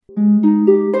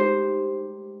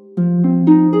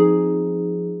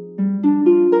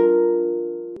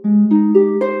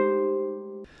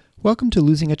Welcome to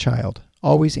Losing a Child,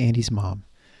 Always Andy's Mom.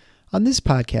 On this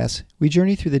podcast, we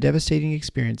journey through the devastating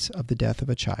experience of the death of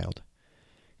a child.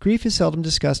 Grief is seldom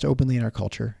discussed openly in our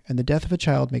culture, and the death of a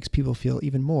child makes people feel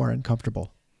even more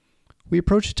uncomfortable. We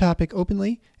approach the topic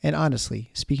openly and honestly,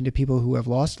 speaking to people who have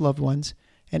lost loved ones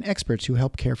and experts who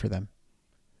help care for them.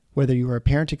 Whether you are a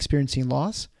parent experiencing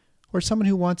loss or someone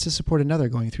who wants to support another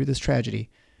going through this tragedy,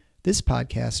 this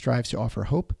podcast strives to offer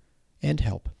hope and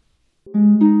help.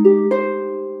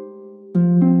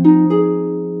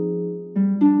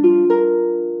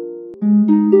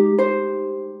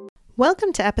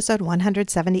 Welcome to episode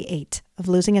 178 of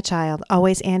Losing a Child,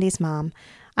 Always Andy's Mom.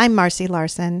 I'm Marcy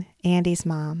Larson, Andy's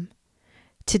mom.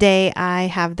 Today I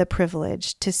have the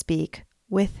privilege to speak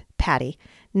with Patty,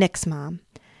 Nick's mom.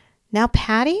 Now,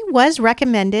 Patty was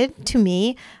recommended to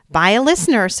me by a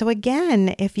listener. So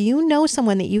again, if you know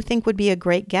someone that you think would be a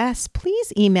great guest,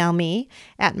 please email me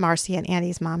at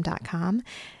marcy@andysmom.com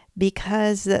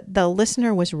because the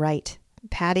listener was right.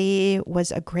 Patty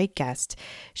was a great guest.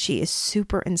 She is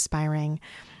super inspiring.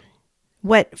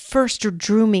 What first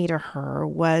drew me to her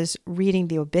was reading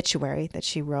the obituary that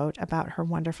she wrote about her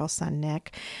wonderful son,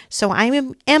 Nick. So I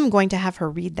am going to have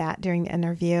her read that during the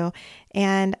interview,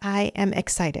 and I am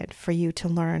excited for you to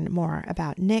learn more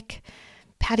about Nick,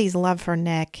 Patty's love for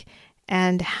Nick,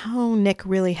 and how Nick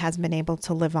really has been able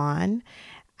to live on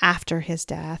after his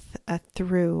death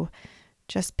through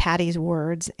just Patty's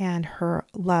words and her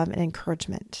love and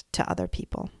encouragement to other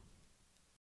people.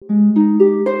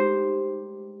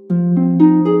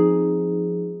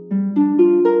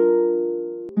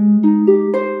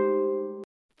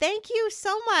 Thank you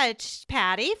so much,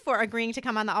 Patty, for agreeing to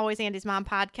come on the Always Andy's Mom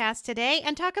podcast today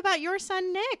and talk about your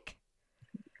son, Nick.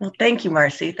 Well, thank you,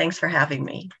 Marcy. Thanks for having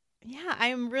me. Yeah,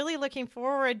 I'm really looking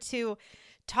forward to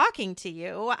talking to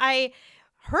you. I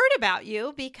heard about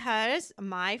you because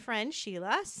my friend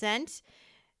Sheila sent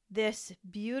this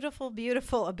beautiful,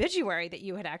 beautiful obituary that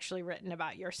you had actually written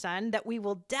about your son that we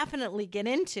will definitely get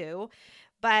into.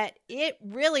 But it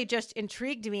really just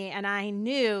intrigued me, and I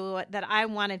knew that I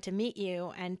wanted to meet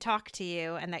you and talk to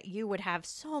you and that you would have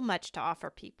so much to offer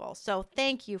people. So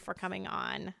thank you for coming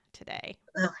on today.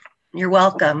 You're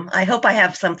welcome. I hope I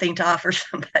have something to offer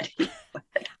somebody.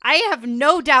 I have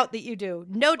no doubt that you do.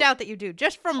 No doubt that you do.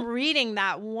 Just from reading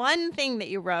that one thing that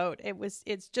you wrote,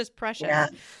 it's just precious. Yeah.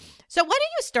 So why don't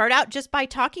you start out just by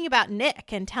talking about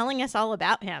Nick and telling us all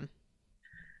about him?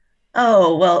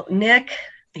 Oh, well, Nick,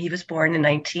 he was born in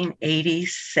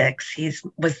 1986. He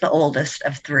was the oldest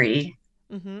of three.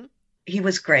 Mm-hmm. He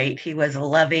was great. He was a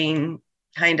loving,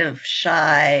 kind of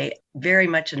shy, very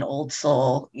much an old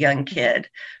soul young kid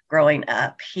growing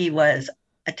up. He was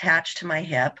attached to my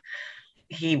hip.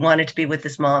 He wanted to be with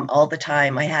his mom all the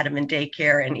time. I had him in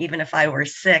daycare, and even if I were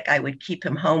sick, I would keep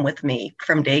him home with me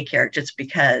from daycare just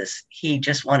because he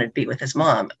just wanted to be with his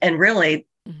mom. And really,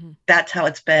 that's how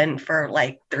it's been for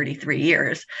like 33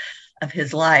 years of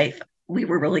his life. We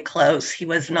were really close. He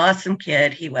was an awesome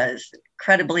kid. He was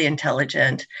incredibly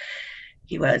intelligent.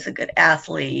 He was a good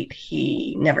athlete.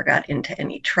 He never got into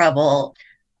any trouble.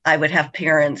 I would have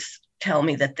parents tell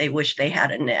me that they wish they had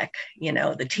a Nick. You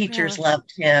know, the teachers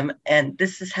loved him. And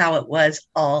this is how it was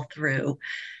all through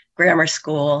grammar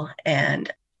school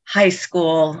and high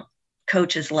school.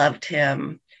 Coaches loved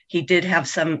him. He did have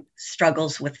some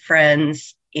struggles with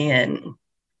friends in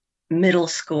middle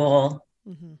school,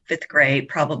 fifth grade,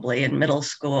 probably in middle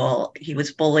school. He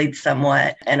was bullied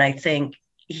somewhat. And I think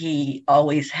he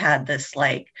always had this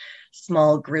like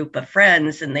small group of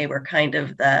friends, and they were kind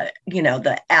of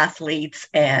the athletes.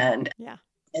 And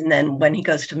then when he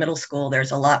goes to middle school,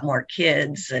 there's a lot more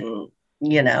kids, and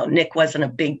Nick wasn't a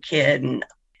big kid, and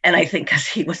I think because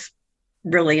he was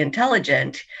really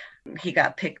intelligent, he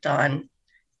got picked on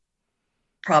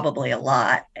probably a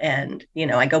lot. And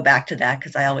I go back to that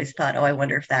because I always thought, I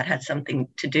wonder if that had something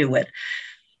to do with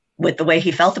the way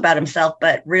he felt about himself.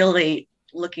 But really,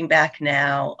 looking back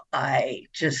now, I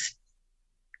just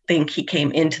think he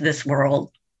came into this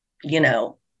world,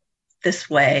 this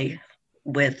way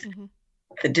with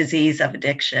the disease of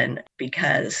addiction,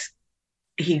 because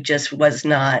he just was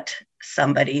not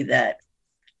somebody that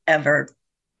ever,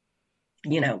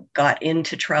 got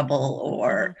into trouble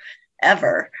or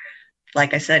ever.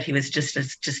 Like I said, he was just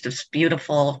a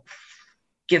beautiful,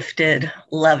 gifted,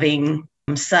 loving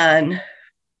son,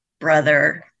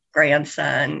 brother,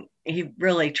 grandson. He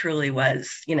really, truly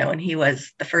was, and he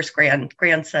was the first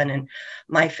grandson in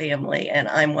my family, and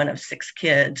I'm one of 6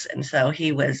 kids. And so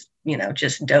he was,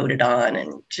 just doted on,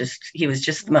 and he was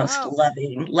just the most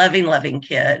loving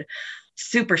kid,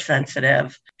 super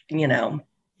sensitive,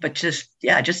 but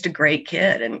just a great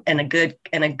kid and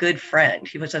a good friend.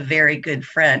 He was a very good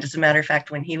friend. As a matter of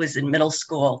fact, when he was in middle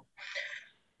school,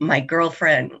 my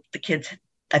girlfriend, the kids,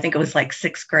 I think it was like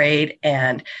sixth grade,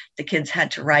 and the kids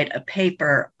had to write a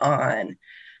paper on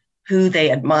who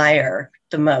they admire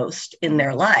the most in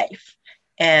their life.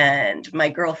 And my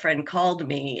girlfriend called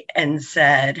me and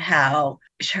said how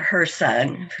her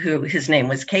son, who his name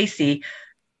was Casey,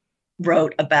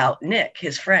 wrote about Nick,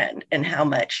 his friend, and how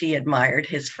much he admired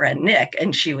his friend Nick.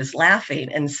 And she was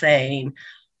laughing and saying,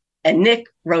 and Nick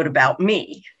wrote about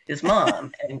me, his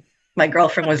mom. And my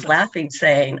girlfriend was laughing,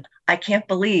 saying, I can't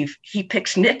believe he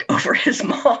picks Nick over his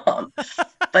mom.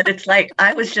 But it's like,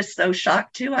 I was just so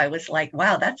shocked too. I was like,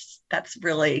 wow, that's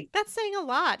really, that's saying a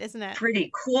lot, isn't it? Pretty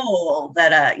cool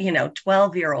that a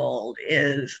 12-year-old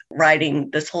is writing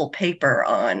this whole paper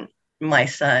on my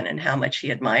son and how much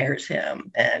he admires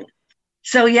him. And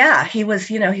so, yeah, he was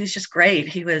just great.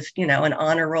 He was, an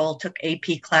honor roll, took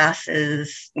AP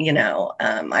classes.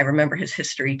 I remember his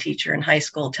history teacher in high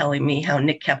school telling me how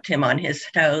Nick kept him on his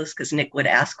toes because Nick would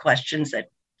ask questions that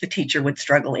the teacher would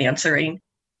struggle answering.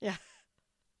 Yeah.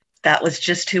 That was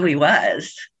just who he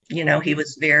was. He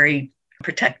was very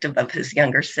protective of his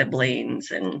younger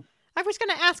siblings. And I was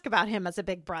going to ask about him as a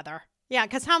big brother. Yeah,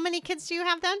 because how many kids do you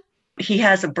have then? He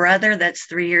has a brother that's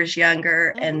 3 years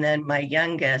younger. Mm-hmm. And then my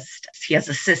youngest, he has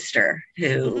a sister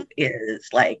who is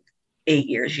like 8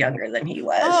 years younger than he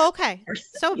was. Oh, okay.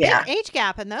 So big age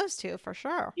gap in those two for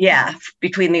sure. Yeah,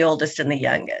 between the oldest and the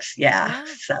youngest. Yeah.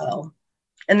 So,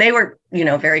 and they were,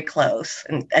 very close.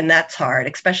 And that's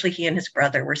hard, especially he and his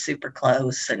brother were super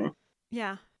close. And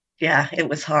yeah, it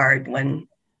was hard when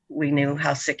we knew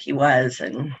how sick he was.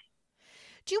 And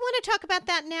do you want to talk about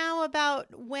that now, about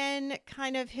when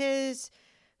kind of his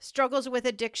struggles with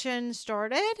addiction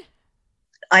started?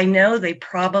 I know they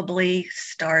probably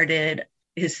started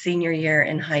his senior year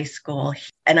in high school.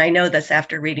 And I know this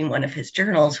after reading one of his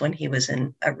journals when he was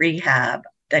in a rehab,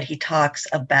 that he talks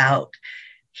about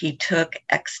he took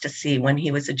ecstasy when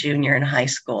he was a junior in high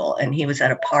school and he was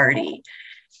at a party.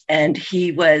 And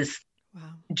he was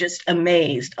just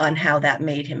amazed on how that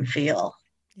made him feel.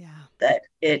 Yeah. That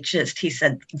he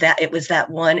said that it was that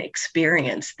one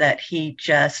experience that he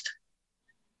just,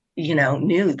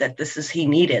 knew that he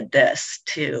needed this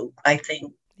to, I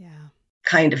think,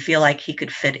 kind of feel like he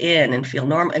could fit in and feel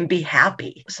normal and be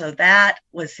happy. So that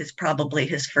was probably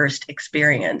his first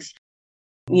experience.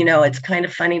 It's kind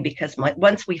of funny because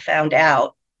once we found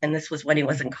out, and this was when he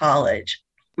was in college,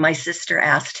 my sister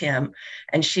asked him,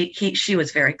 and she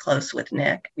was very close with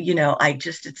Nick.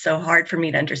 It's so hard for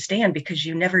me to understand because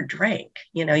you never drank,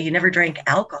 you never drank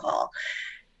alcohol.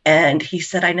 And he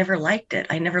said, I never liked it.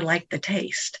 I never liked the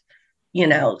taste,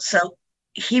 so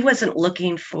he wasn't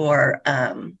looking for,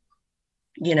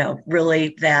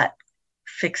 really that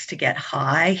fix to get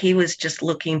high. He was just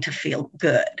looking to feel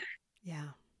good. Yeah.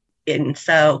 And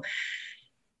so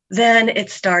then it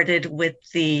started with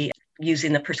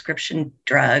using the prescription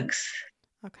drugs,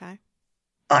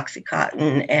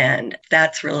 Oxycontin, and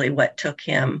that's really what took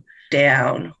him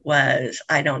down.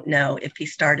 I don't know if he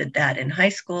started that in high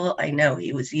school. I know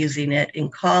he was using it in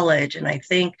college, and I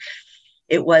think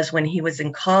it was when he was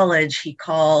in college, he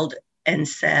called and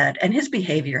said, and his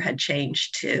behavior had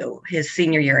changed too, his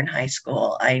senior year in high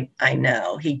school. I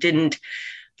know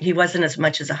he wasn't as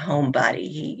much as a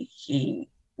homebody. He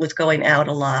was going out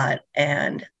a lot,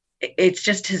 and it's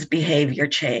just his behavior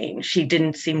changed. He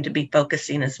didn't seem to be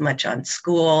focusing as much on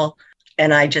school.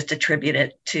 And I just attribute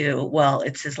it to, well,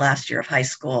 it's his last year of high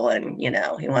school and,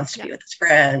 he wants to be with his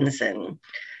friends. And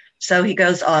so he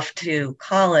goes off to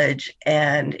college,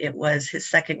 and it was his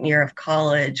second year of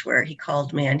college where he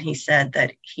called me and he said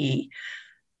that he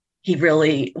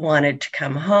really wanted to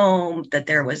come home, that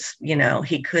there was,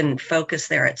 he couldn't focus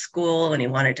there at school and he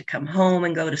wanted to come home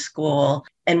and go to school.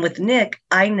 And with Nick,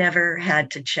 I never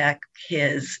had to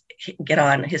get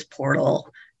on his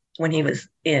portal when he was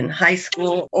in high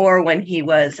school or when he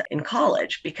was in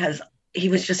college, because he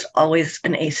was just always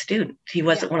an A student. He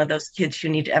wasn't one of those kids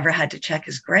who ever had to check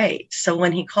his grades. So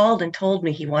when he called and told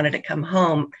me he wanted to come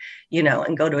home,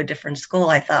 and go to a different school,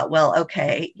 I thought, well,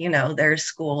 okay, there's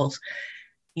schools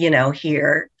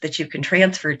here that you can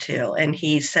transfer to. And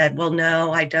he said, well,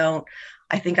 no, I don't.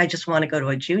 I think I just want to go to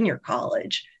a junior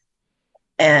college.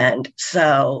 And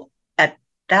so at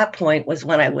that point was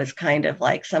when I was kind of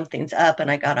like, something's up,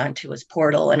 and I got onto his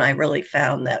portal, and I really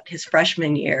found that his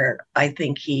freshman year, I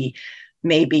think he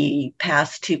maybe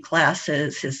passed 2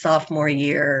 classes. His sophomore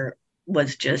year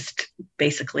was just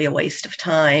basically a waste of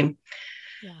time.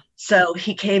 Yeah. So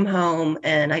he came home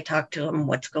and I talked to him,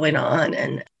 what's going on?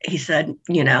 And he said,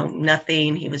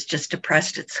 nothing. He was just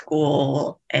depressed at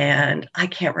school. And I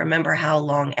can't remember how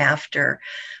long after,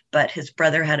 but his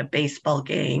brother had a baseball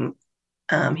game.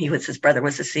 His brother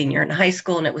was a senior in high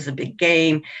school and it was a big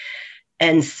game.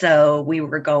 And so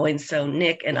so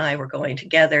Nick and I were going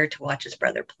together to watch his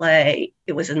brother play.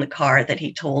 It was in the car that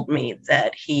he told me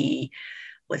that he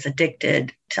was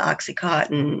addicted to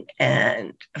Oxycontin.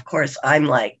 And of course, I'm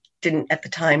like, didn't at the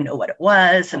time know what it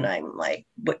was. And I'm like,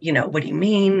 what do you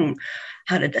mean?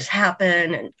 How did this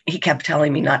happen? And he kept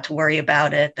telling me not to worry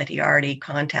about it, that he already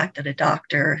contacted a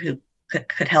doctor who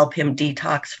could help him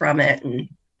detox from it. And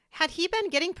had he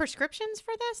been getting prescriptions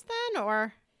for this then,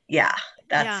 or? Yeah,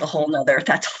 that's a whole nother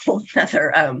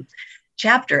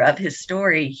chapter of his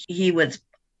story. He was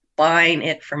buying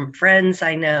it from friends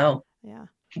I know. Yeah.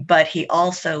 But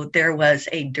there was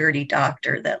a dirty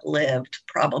doctor that lived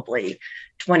probably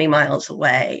 20 miles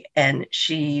away. And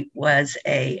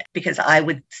because I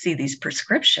would see these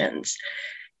prescriptions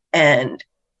and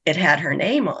it had her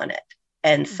name on it.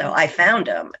 And so I found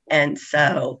him. And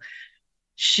so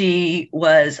she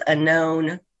was a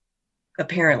known,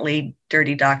 apparently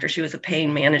dirty doctor. She was a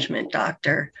pain management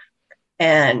doctor.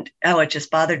 And it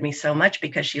just bothered me so much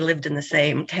because she lived in the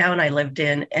same town I lived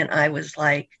in. And I was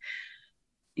like,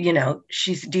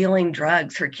 she's dealing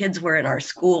drugs. Her kids were in our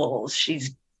schools.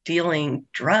 She's dealing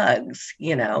drugs,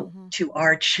 to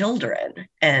our children.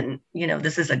 And,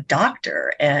 this is a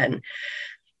doctor. And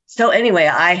so anyway,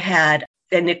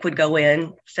 and Nick would go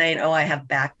in saying, oh, I have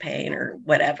back pain or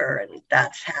whatever. And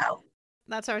that's how.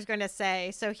 That's what I was going to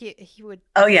say. So he would.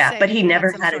 Oh, yeah. But he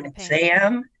never had an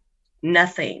exam,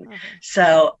 nothing. Okay.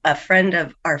 So a friend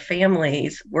of our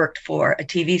family's worked for a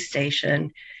TV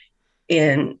station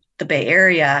in the Bay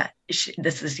Area.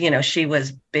 She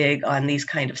was big on these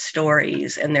kind of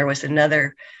stories. And there was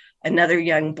another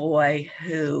young boy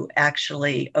who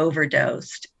actually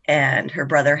overdosed, and her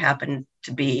brother happened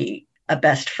to be a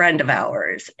best friend of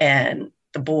ours. And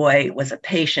the boy was a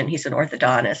patient. He's an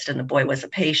orthodontist, and the boy was a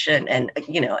patient and,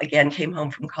 again, came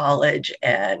home from college,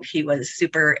 and he was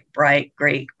super bright,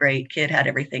 great kid, had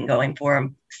everything going for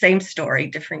him. Same story,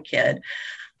 different kid.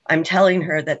 I'm telling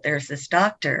her that there's this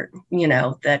doctor,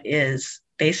 that is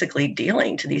basically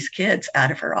dealing to these kids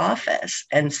out of her office.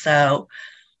 And so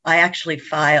I actually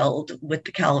filed with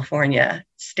the California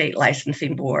State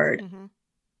Licensing Board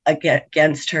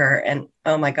against her. And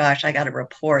oh my gosh, I got a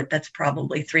report that's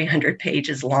probably 300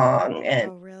 pages long.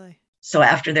 And oh, really? So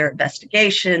after their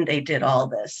investigation, they did all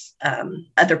this.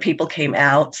 Other people came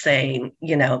out saying,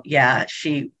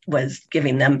 she was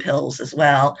giving them pills as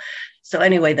well. So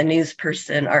anyway, the news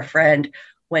person, our friend,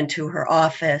 went to her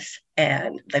office,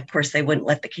 and of course they wouldn't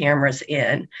let the cameras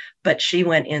in, but she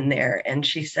went in there and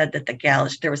she said that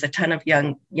there was a ton of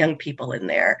young people in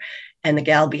there, and the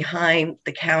gal behind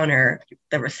the counter,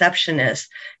 the receptionist,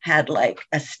 had like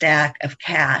a stack of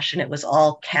cash, and it was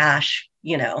all cash,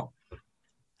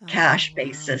 cash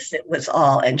basis. It was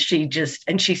all, and she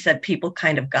said people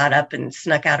kind of got up and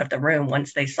snuck out of the room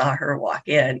once they saw her walk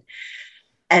in.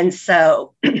 And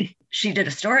so she did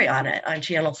a story on it on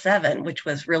Channel 7, which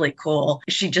was really cool.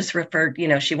 She just referred,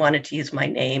 she wanted to use my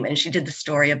name, and she did the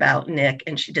story about Nick,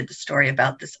 and she did the story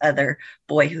about this other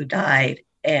boy who died.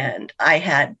 And I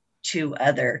had 2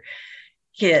 other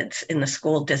kids in the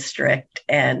school district.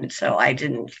 And so I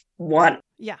didn't want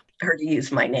her to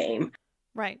use my name.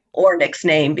 Right. Or Nick's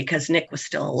name, because Nick was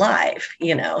still alive,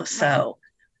 so,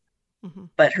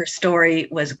 but her story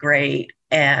was great.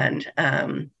 And,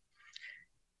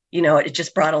 it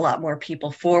just brought a lot more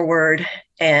people forward.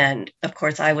 And of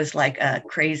course, I was like a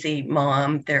crazy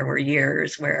mom. There were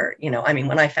years where,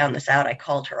 when I found this out, I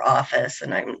called her office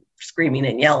and I'm screaming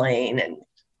and yelling and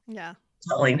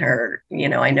telling her,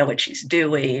 I know what she's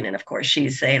doing. And of course,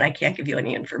 she's saying, I can't give you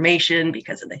any information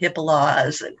because of the HIPAA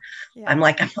laws. And I'm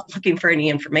like, I'm not looking for any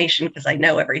information because I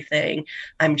know everything.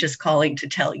 I'm just calling to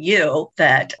tell you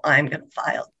that I'm going to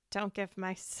file. Don't give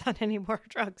my son any more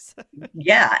drugs.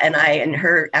 Yeah. And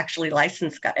her actually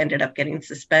license ended up getting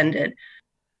suspended.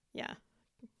 Yeah.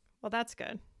 Well, that's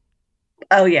good.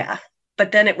 Oh, yeah.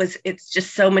 But then it's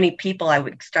just so many people. I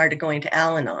started going to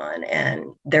Al-Anon, and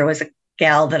there was a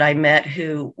gal that I met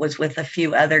who was with a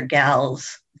few other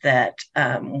gals that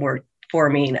were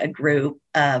forming a group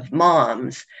of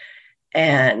moms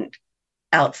and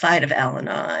outside of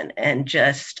Al-Anon, and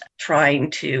just trying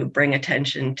to bring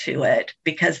attention to it,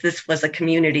 because this was a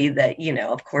community that,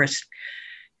 of course,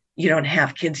 you don't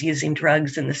have kids using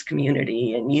drugs in this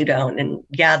community, and you don't. And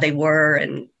yeah, they were,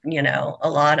 and, a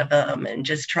lot of them, and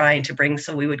just trying to bring,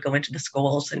 so we would go into the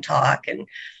schools and talk. And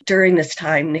during this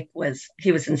time,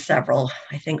 he was in several,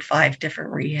 I think 5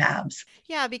 different rehabs.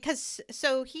 Yeah, because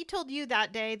so he told you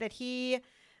that day that he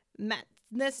met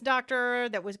this doctor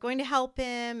that was going to help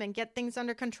him and get things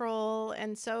under control.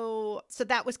 And so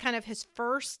that was kind of his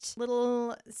first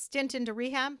little stint into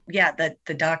rehab. Yeah,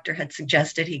 the doctor had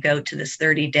suggested he go to this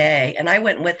 30-day, and I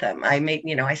went with him.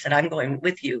 I said, I'm going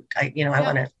with you. I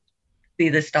want to see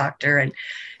this doctor. And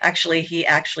he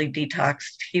actually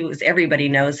detoxed. Everybody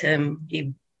knows him.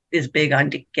 He is big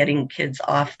on getting kids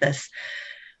off this.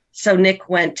 So Nick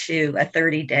went to a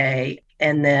 30-day,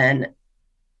 and then,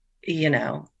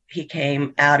 he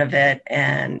came out of it,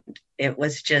 and it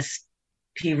was just,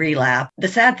 he relapsed. The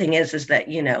sad thing is that,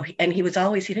 and he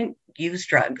didn't use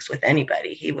drugs with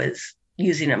anybody. He was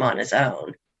using them on his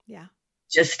own. Yeah.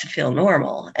 Just to feel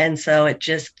normal. And so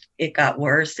it got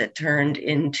worse. It turned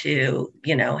into,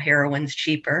 heroin's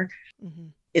cheaper. Mm-hmm.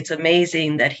 It's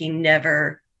amazing that he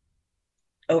never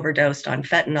overdosed on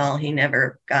fentanyl. He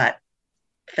never got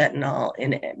fentanyl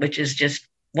in it, which is just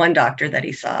one doctor that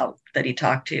he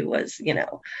talked to was,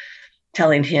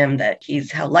 telling him that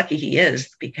how lucky he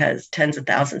is, because tens of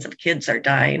thousands of kids are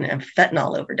dying of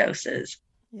fentanyl overdoses.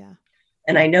 Yeah.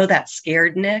 And I know that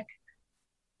scared Nick.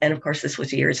 And of course, this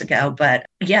was years ago, but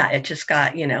yeah, it just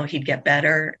got, he'd get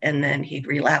better and then he'd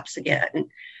relapse again.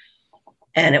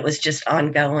 And it was just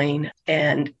ongoing,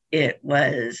 and it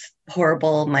was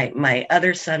horrible. My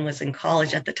other son was in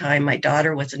college at the time. My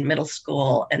daughter was in middle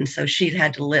school. And so she'd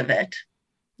had to live it.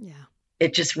 Yeah.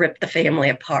 It just ripped the family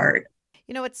apart.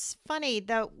 It's funny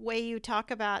the way you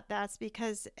talk about that's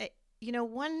because, I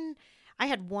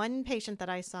had one patient that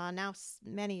I saw now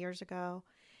many years ago.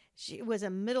 She was a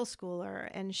middle schooler,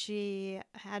 and she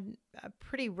had a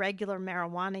pretty regular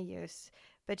marijuana use,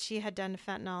 but she had done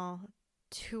fentanyl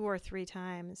 2 or 3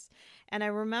 times. And I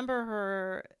remember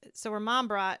her mom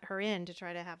brought her in to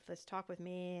try to have this talk with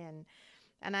me,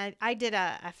 and I did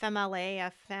a FMLA,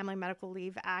 a Family Medical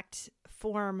Leave Act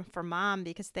form for mom,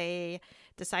 because they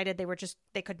decided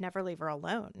they could never leave her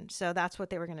alone. So that's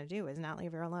what they were going to do, is not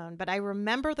leave her alone. But I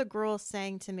remember the girl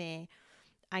saying to me,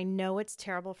 I know it's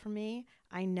terrible for me.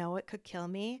 I know it could kill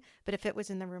me, but if it was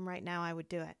in the room right now, I would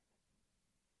do it.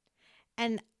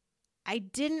 And I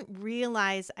didn't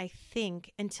realize, I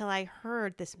think, until I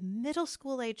heard this middle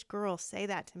school age girl say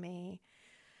that to me,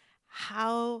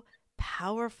 how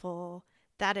powerful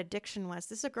that addiction was.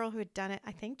 This is a girl who had done it,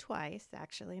 I think, twice,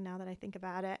 actually, now that I think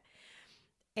about it,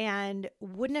 and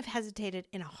wouldn't have hesitated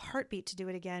in a heartbeat to do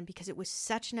it again, because it was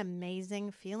such an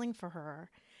amazing feeling for her.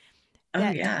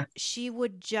 That she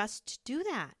would just do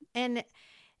that. And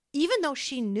even though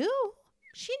she knew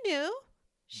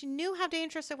how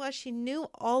dangerous it was, she knew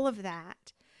all of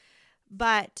that,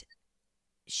 but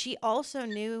she also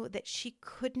knew that she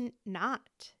couldn't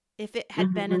not, if it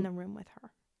had been in the room with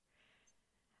her.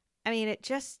 I mean,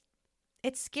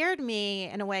 it scared me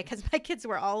in a way, because my kids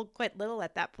were all quite little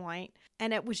at that point,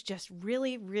 and it was just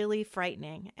really, really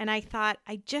frightening. And I thought,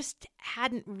 I just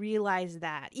hadn't realized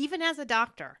that, even as a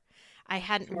doctor. I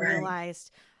hadn't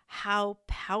realized how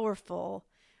powerful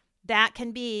that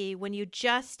can be when you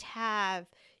just had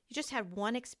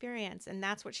one experience. And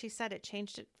that's what she said. It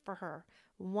changed it for her.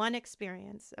 One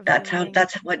experience.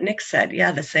 That's what Nick said.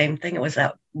 Yeah. The same thing. It was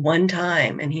that one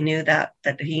time, and he knew that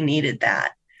he needed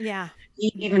that. Yeah.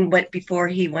 He even before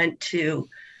he went to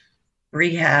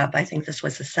rehab. I think this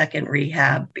was the second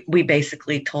rehab. We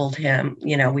basically told him,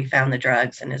 we found the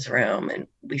drugs in his room, and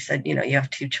we said, you have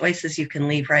 2 choices. You can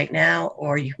leave right now,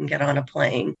 or you can get on a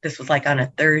plane. This was like on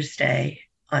a Thursday,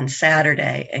 on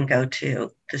Saturday, and go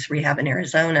to this rehab in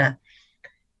Arizona.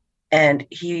 And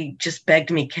he just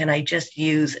begged me, can I just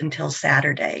use until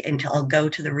Saturday, until I'll go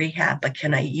to the rehab, but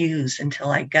can I use until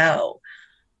I go?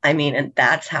 I mean, and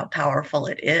that's how powerful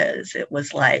it is. It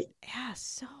was like, yeah,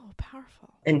 so powerful.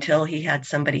 Until he had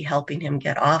somebody helping him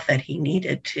get off it, he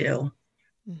needed to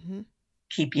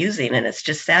keep using. And it's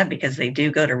just sad, because they do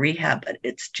go to rehab, but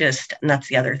it's just, and that's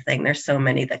the other thing. There's so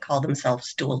many that call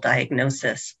themselves dual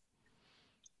diagnosis.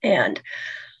 And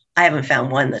I haven't found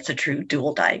one that's a true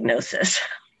dual diagnosis.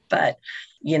 But,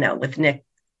 with Nick,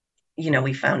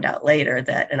 we found out later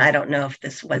that, and I don't know if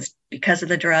this was because of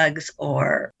the drugs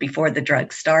or before the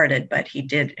drugs started, but he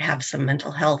did have some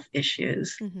mental health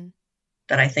issues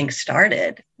that I think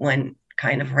started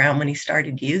around when he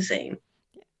started using.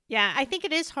 Yeah, I think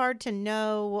it is hard to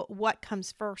know what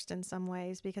comes first in some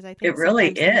ways, because I think it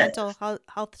really is. Mental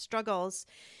health struggles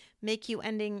make you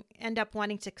end up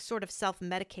wanting to sort of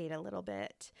self-medicate a little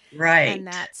bit. Right. And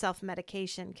that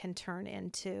self-medication can turn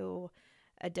into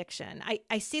addiction.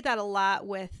 I see that a lot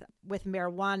with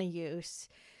marijuana use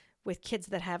with kids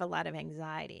that have a lot of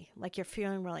anxiety. Like you're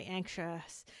feeling really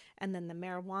anxious, and then the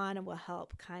marijuana will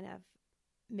help kind of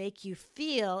make you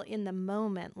feel in the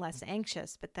moment less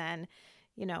anxious, but then,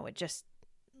 it just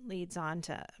leads on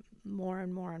to more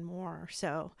and more and more.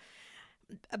 So,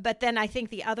 but then I think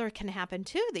the other can happen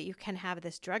too, that you can have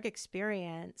this drug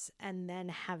experience and then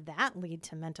have that lead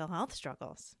to mental health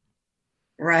struggles.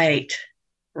 Right.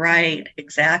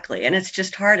 Exactly. And it's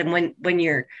just hard. And when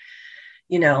you're,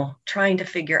 trying to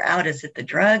figure out, is it the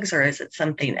drugs or is it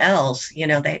something else?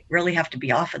 They really have to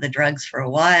be off of the drugs for a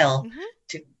while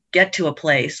to get to a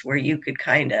place where you could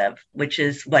which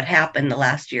is what happened the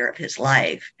last year of his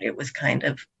life. It was kind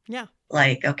of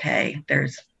like, okay,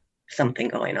 there's something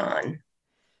going on.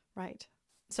 Right.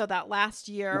 So that last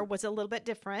year was a little bit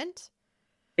different.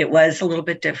 It was a little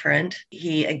bit different.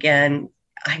 He, again,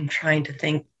 I'm trying to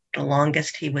think the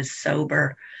longest he was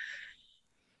sober.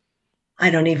 I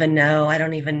don't even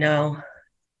know.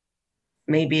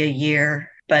 Maybe a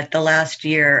year. But the last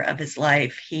year of his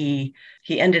life, he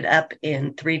ended up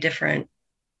in 3 different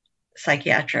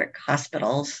psychiatric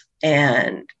hospitals.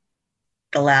 And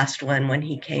the last one, when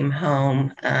he came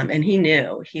home, and he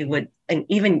knew he would, and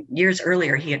even years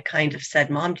earlier, he had kind of said,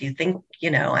 Mom, do you think,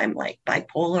 I'm like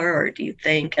bipolar, or do you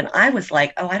think? And I was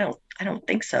like, oh, I don't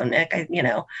think so, Nick.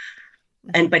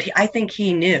 But I think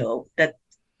he knew that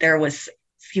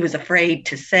he was afraid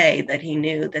to say that he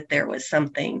knew that there was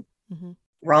something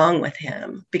wrong with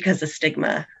him because of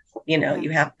stigma, you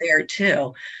have there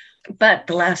too. But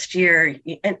the last year,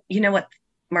 and you know what,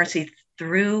 Marcy,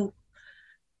 through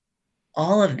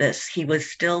all of this, he was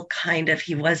still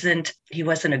he wasn't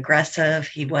aggressive.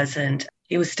 He was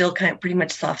still pretty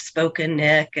much soft-spoken,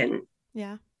 Nick. And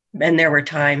there were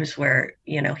times where,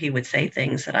 he would say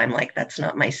things that I'm like, that's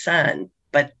not my son,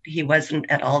 but he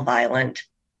wasn't at all violent.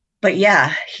 But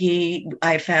yeah,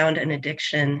 I found an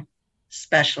addiction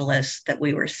specialist that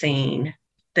we were seeing,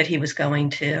 that he was going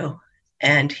to,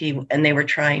 and they were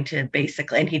trying to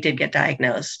basically, and he did get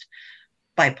diagnosed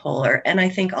bipolar. And I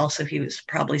think also he was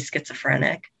probably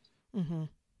schizophrenic,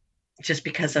 just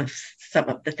because of some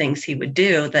of the things he would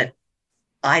do that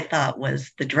I thought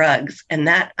was the drugs. And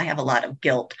that I have a lot of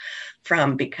guilt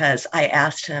from, because I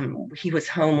asked him, he was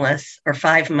homeless for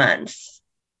 5 months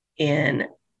in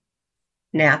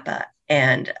Napa.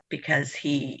 And because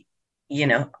he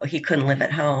couldn't live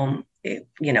at home,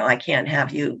 I can't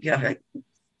have you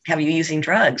using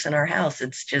drugs in our house.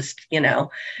 It's just,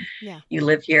 you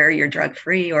live here, you're drug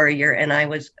free, and I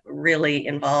was really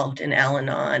involved in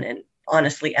Al-Anon. And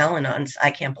honestly,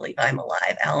 I can't believe I'm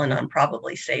alive. Al-Anon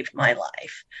probably saved my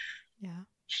life.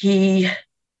 Yeah.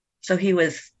 So he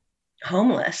was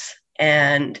homeless.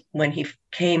 And when he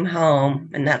came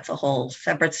home, and that's a whole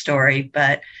separate story,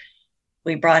 but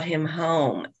we brought him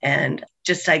home, and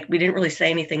just like, we didn't really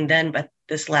say anything then, but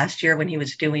this last year when he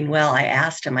was doing well, I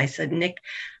asked him, I said, Nick,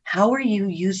 how are you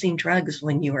using drugs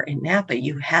when you were in Napa?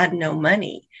 You had no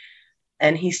money.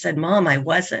 And he said, Mom, I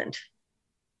wasn't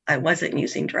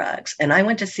using drugs. And I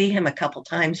went to see him a couple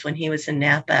times when he was in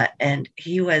Napa, and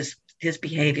his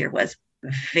behavior was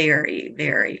very,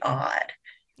 very odd.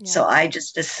 Yeah. So I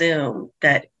just assumed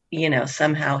that,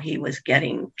 somehow he was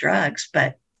getting drugs,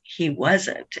 but he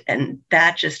wasn't. And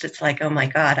that just, it's like, oh my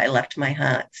God, I left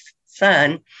my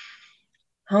son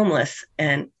homeless,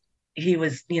 and he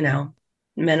was,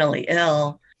 mentally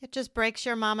ill. It just breaks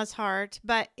your mama's heart.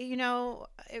 But,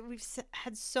 we've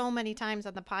had so many times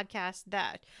on the podcast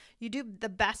that you do the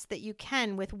best that you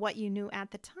can with what you knew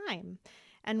at the time.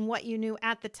 And what you knew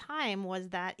at the time was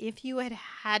that if you had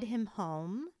had him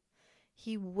home,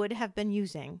 he would have been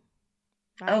using.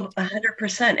 Right? Oh,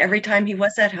 100%. Every time he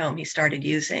was at home, he started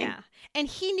using. Yeah. And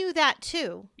he knew that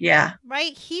too. Yeah.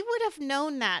 Right? He would have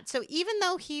known that. So even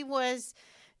though he was,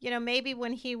 maybe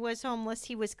when he was homeless,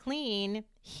 he was clean,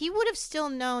 he would have still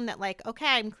known that, like, okay,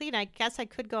 I'm clean. I guess I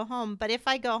could go home. But if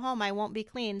I go home, I won't be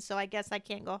clean. So I guess I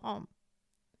can't go home.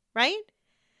 Right?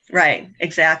 Right.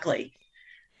 Exactly.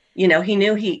 He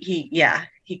knew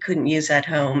he couldn't use at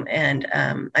home. And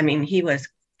he was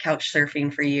couch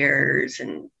surfing for years,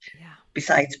 and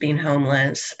besides being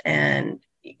homeless. And,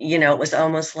 it was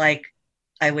almost like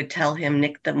I would tell him,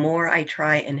 Nick, the more I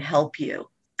try and help you,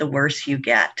 the worse you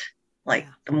get. Like,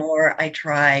 the more I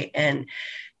try, and,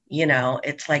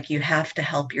 it's like you have to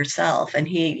help yourself. And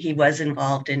he was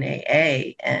involved in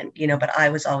AA, and, but I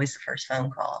was always the first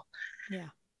phone call. Yeah.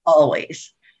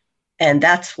 Always. And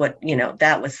that's what,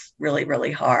 that was really,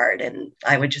 really hard. And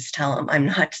I would just tell him, I'm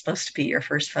not supposed to be your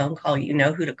first phone call. You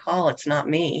know who to call. It's not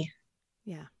me.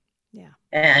 Yeah. Yeah.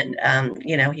 And,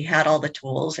 he had all the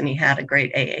tools and he had a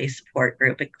great AA support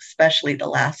group, especially the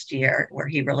last year where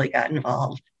he really got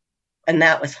involved. And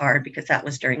that was hard because that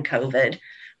was during COVID.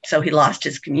 So he lost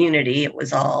his community. It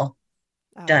was all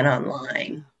done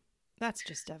online. That's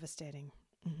just devastating.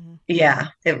 Mm-hmm. Yeah,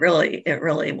 it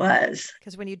really was.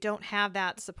 Because when you don't have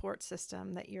that support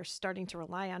system that you're starting to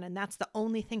rely on, and that's the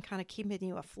only thing kind of keeping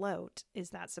you afloat is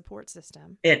that support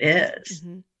system. It is.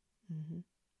 Mm-hmm.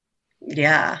 Mm-hmm.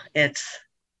 Yeah, it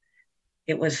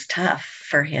was tough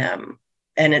for him.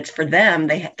 And it's for them,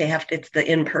 they have to, it's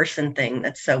the in-person thing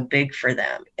that's so big for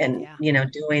them. And,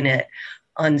 doing it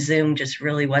on Zoom just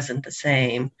really wasn't the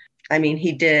same. I mean,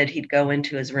 he'd go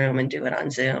into his room and do it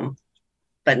on Zoom,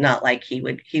 but not like he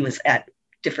was at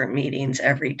different meetings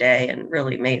every day and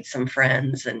really made some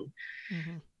friends. And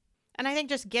I think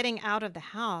just getting out of the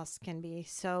house can be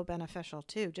so beneficial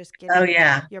too. Just getting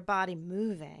your body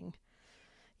moving,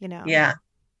 Yeah.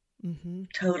 Mm-hmm.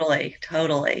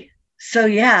 Totally. So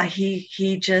yeah,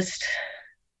 he just,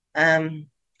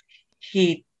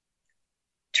 he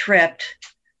tripped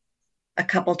a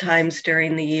couple times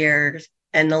during the years.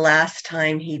 And the last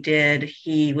time he did,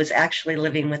 he was actually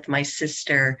living with my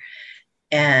sister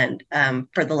and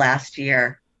for the last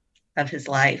year of his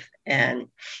life. And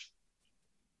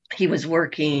he was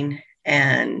working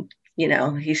and,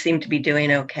 he seemed to be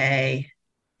doing okay.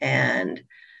 And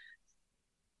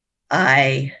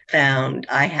I found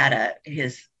I had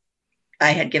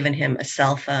given him a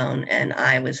cell phone and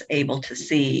I was able to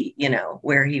see,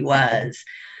 where he was.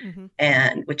 Mm-hmm.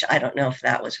 And which I don't know if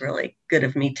that was really good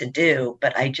of me to do,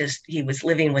 but he was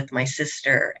living with my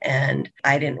sister and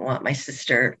I didn't want my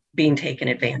sister being taken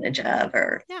advantage of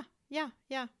or. Yeah.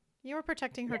 You were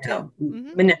protecting her too.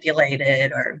 Mm-hmm.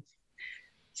 Manipulated or.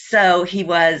 So he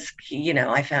was,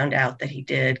 I found out that he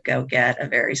did go get a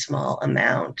very small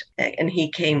amount and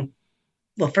he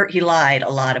he lied a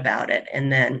lot about it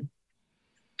and then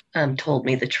told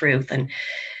me the truth.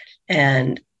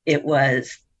 And it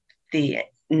was the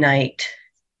night,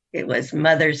 it was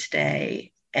Mother's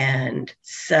Day. And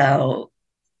so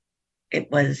it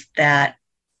was that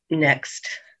next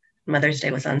Mother's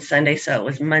Day was on Sunday. So it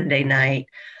was Monday night.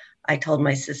 I told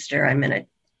my sister I'm going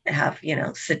to have,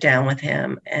 sit down with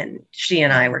him. And she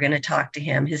and I were going to talk to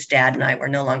him. His dad and I were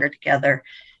no longer together.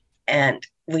 And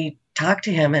we talked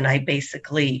to him and I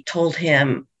basically told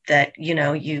him that, you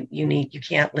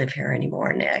can't live here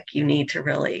anymore, Nick. You need to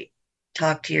really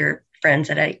talk to your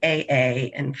friends at AA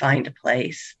and find a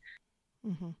place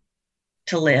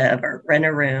to live or rent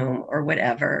a room or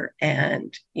whatever.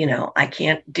 And, I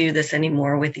can't do this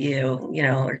anymore with you,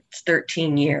 it's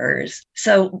 13 years.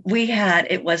 So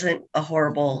it wasn't a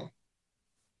horrible,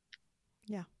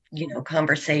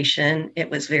 conversation.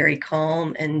 It was very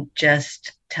calm and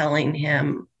just telling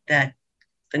him that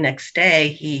the next day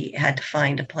he had to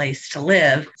find a place to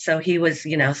live. So he was,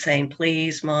 saying,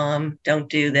 please, Mom, don't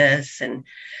do this. And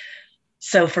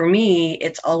so for me,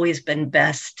 it's always been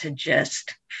best to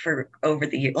just over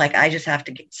the year, like I just have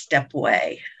to step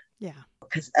away. Yeah.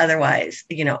 Because otherwise,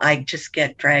 I just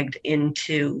get dragged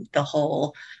into the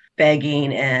whole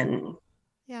begging and.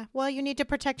 Yeah. Well, you need to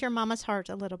protect your mama's heart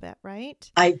a little bit,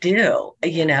 right? I do,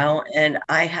 and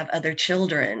I have other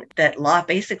children that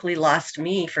basically lost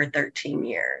me for 13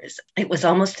 years. It was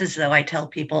almost as though I tell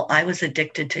people I was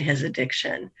addicted to his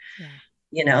addiction.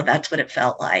 Yeah. That's what it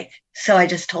felt like. So I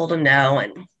just told him no.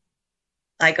 And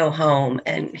I go home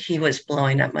and he was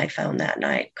blowing up my phone that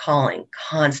night, calling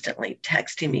constantly,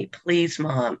 texting me, please,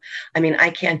 Mom. I mean, I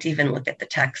can't even look at the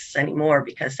texts anymore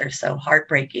because they're so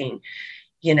heartbreaking.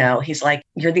 He's like,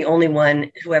 you're the only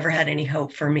one who ever had any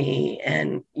hope for me.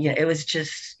 And, it was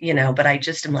just, but I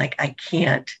just am like, I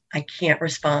can't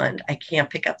respond. I can't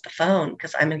pick up the phone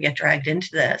because I'm going to get dragged into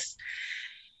this.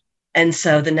 And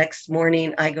so the next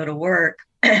morning I go to work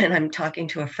and I'm talking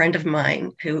to a friend of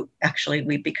mine who actually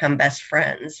we've become best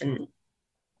friends. And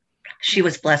she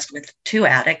was blessed with 2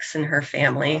 addicts in her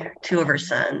family, 2 of her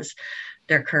sons.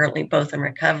 They're currently both in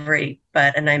recovery,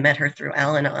 and I met her through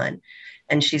Al-Anon.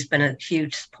 And she's been a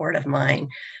huge support of mine.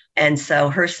 And so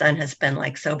her son has been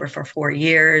like sober for 4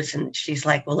 years. And she's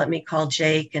like, well, let me call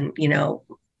Jake and,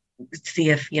 see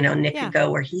if, Nick could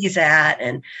go where he's at.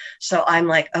 And so I'm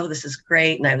like, oh, this is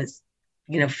great. And I was,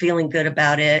 feeling good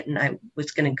about it. And I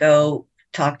was going to go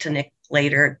talk to Nick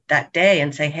later that day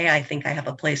and say, hey, I think I have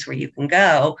a place where you can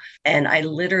go. And I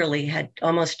literally had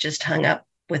almost just hung up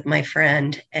with my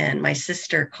friend and my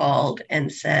sister called and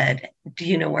said, do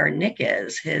you know where Nick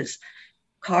is? His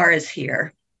car is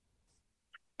here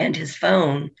and his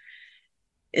phone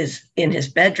is in his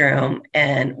bedroom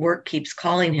and work keeps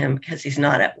calling him because he's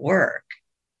not at work.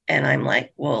 And I'm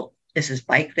like, well, is his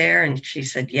bike there? And she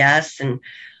said, yes.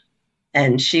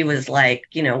 And she was like,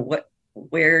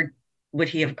 where would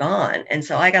he have gone? And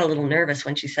so I got a little nervous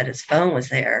when she said his phone was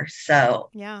there. So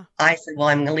Yeah. I said, well,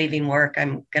 I'm leaving work.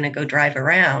 I'm going to go drive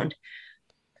around.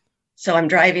 So I'm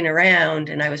driving around,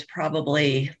 and I was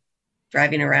probably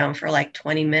driving around for like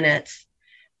 20 minutes.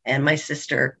 And my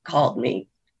sister called me,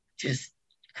 just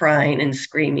crying and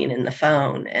screaming in the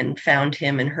phone, and found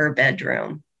him in her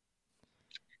bedroom.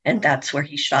 And that's where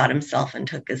he shot himself and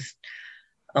took his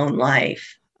own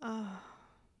life. Oh.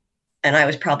 And I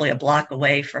was probably a block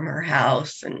away from her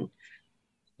house, and,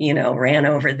 ran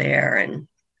over there. And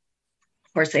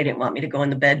of course, they didn't want me to go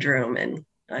in the bedroom. And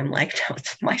I'm like, no,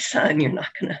 it's my son. You're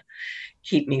not going to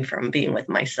keep me from being with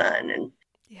my son.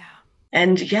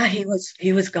 And he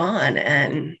was gone.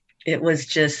 And it was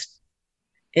just,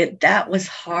 that was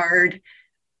hard.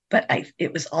 But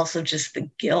it was also just the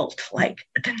guilt, like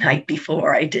the night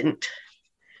before I didn't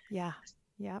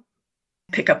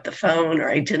pick up the phone, or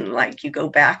I didn't, you go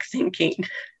back thinking,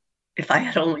 if I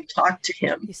had only talked to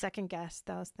him. You second guess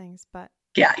those things, but.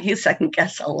 Yeah, you second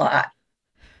guess a lot.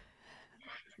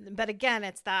 But again,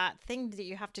 it's that thing that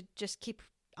you have to just keep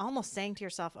almost saying to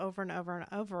yourself over and over and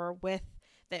over, with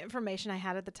the information I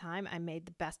had at the time, I made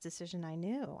the best decision I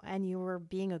knew. And you were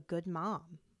being a good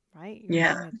mom, right? You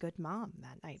were being a good mom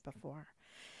that night before.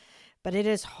 But it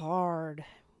is hard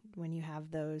when you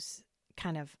have those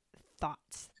kind of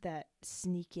thoughts that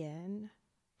sneak in,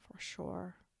 for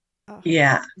sure. Oh,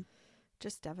 yeah.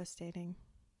 Just devastating.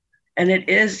 And it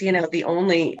is, the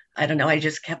only, I don't know, I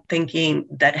just kept thinking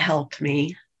that helped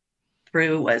me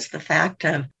through was the fact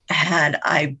of, had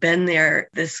I been there,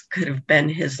 this could have been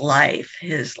his life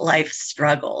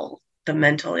struggle, the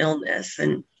mental illness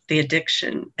and the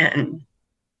addiction. And,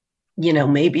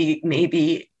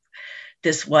 maybe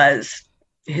this was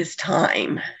his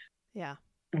time. Yeah.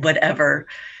 Whatever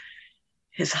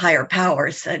his higher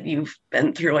power said, you've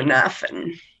been through enough.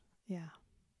 And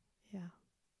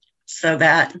so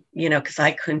that, because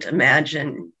I couldn't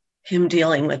imagine him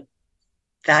dealing with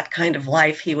that kind of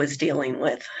life he was dealing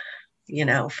with,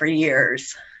 for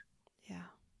years. Yeah.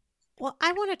 Well,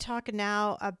 I want to talk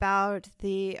now about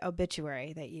the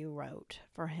obituary that you wrote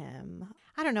for him.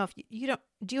 I don't know if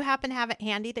do you happen to have it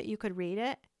handy that you could read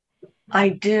it? I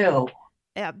do.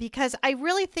 Yeah, because I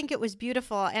really think it was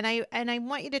beautiful. And I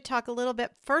want you to talk a little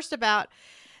bit first about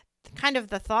kind of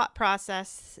the thought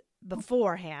process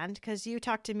beforehand, because you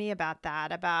talked to me about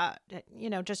that, about,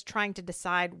 just trying to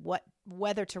decide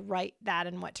whether to write that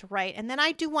and what to write. And then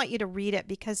I do want you to read it,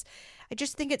 because I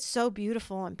just think it's so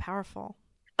beautiful and powerful.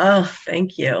 Oh,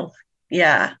 thank you.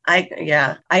 Yeah.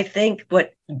 I think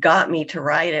what got me to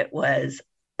write it was,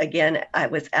 again, I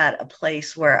was at a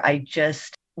place where I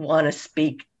just want to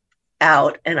speak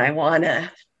out, and I want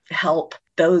to help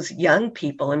those young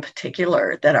people in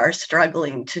particular that are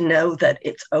struggling to know that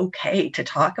it's okay to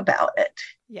talk about it.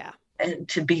 Yeah. And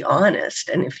to be honest.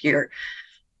 And if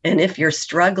you're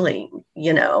struggling,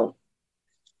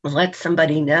 let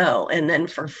somebody know. And then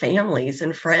for families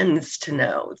and friends to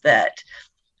know that,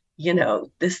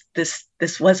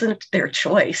 this wasn't their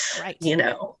choice, right.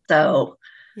 So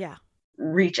yeah,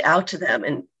 reach out to them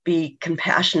and be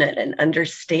compassionate and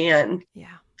understand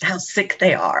how sick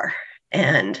they are.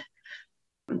 And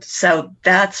so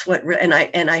that's what, and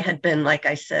I had been, like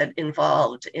I said,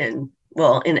 involved in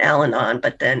Al-Anon,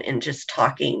 but then in just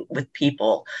talking with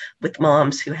people, with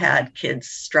moms who had kids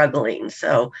struggling.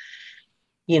 So,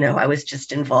 I was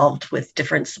just involved with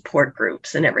different support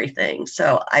groups and everything.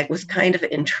 So I was kind of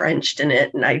entrenched in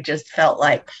it. And I just felt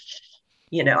like,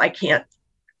 I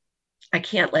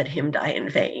can't let him die in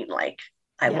vain. Like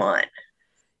I want,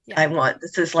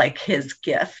 this is like his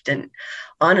gift. And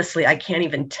honestly, I can't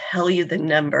even tell you the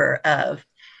number of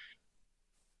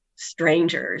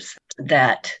strangers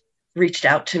that reached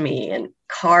out to me, and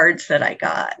cards that I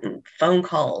got, and phone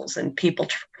calls, and people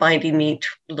finding me,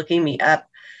 looking me up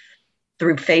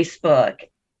through Facebook.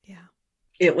 Yeah.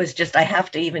 It was just, I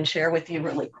have to even share with you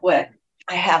really quick.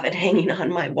 I have it hanging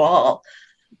on my wall.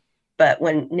 But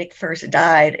when Nick first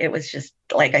died, it was just,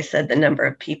 like I said, the number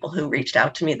of people who reached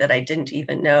out to me that I didn't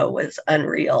even know was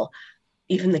unreal.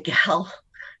 Even the gal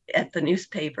at the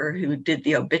newspaper who did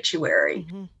the obituary,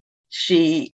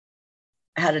 she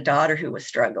had a daughter who was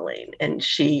struggling. And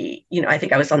she, I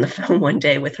think I was on the phone one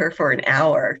day with her for an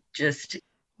hour, just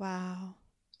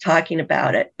talking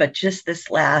about it. But just this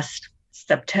last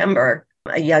September,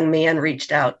 a young man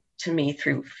reached out to me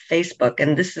through Facebook,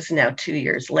 and this is now 2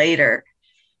 years later.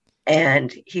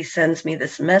 And he sends me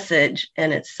this message,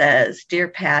 and it says, "Dear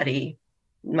Patty,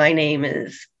 My name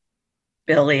is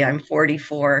Billy. I'm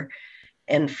 44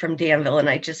 and from Danville. And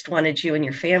I just wanted you and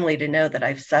your family to know that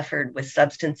I've suffered with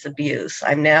substance abuse.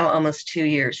 I'm now almost 2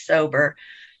 years sober.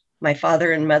 My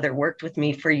father and mother worked with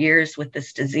me for years with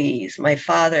this disease. My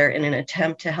father, in an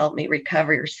attempt to help me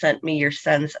recover, sent me your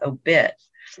son's obit.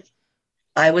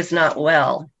 I was not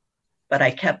well, but I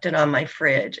kept it on my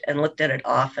fridge and looked at it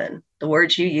often. The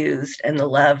words you used and the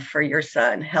love for your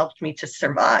son helped me to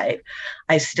survive.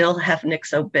 I still have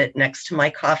Nick's obit next to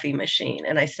my coffee machine,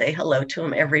 and I say hello to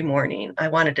him every morning. I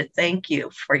wanted to thank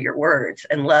you for your words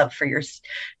and love for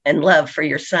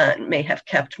your son may have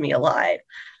kept me alive.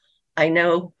 I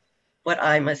know what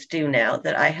I must do now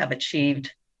that I have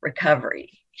achieved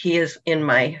recovery. He is in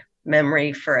my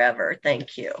memory forever.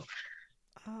 Thank you.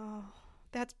 Oh,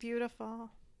 that's beautiful.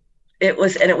 It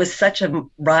was such a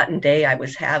rotten day I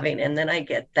was having. And then I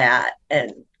get that.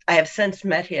 And I have since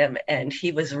met him, and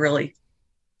he was really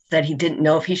said he didn't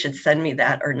know if he should send me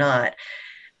that or not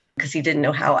because he didn't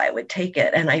know how I would take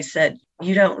it. And I said,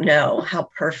 you don't know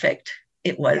how perfect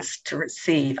it was to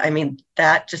receive. I mean,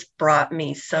 that just brought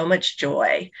me so much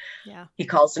joy. Yeah. He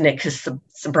calls Nick his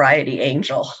sobriety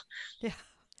angel. Yeah.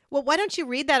 Well, why don't you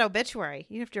read that obituary?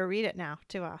 You have to read it now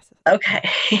to us. Okay.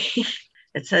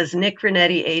 It says Nick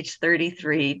Renetti, age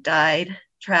 33, died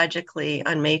tragically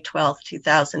on May 12,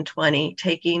 2020,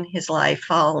 taking his life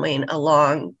following a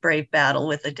long, brave battle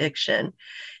with addiction.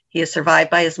 He is survived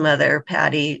by his mother,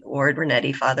 Patty Ward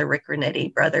Renetti, father Rick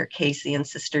Renetti, brother Casey, and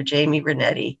sister Jamie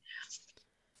Renetti.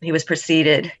 He was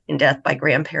preceded in death by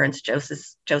grandparents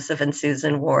Joseph and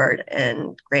Susan Ward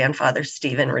and grandfather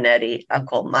Stephen Renetti,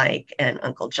 Uncle Mike, and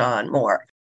Uncle John Moore.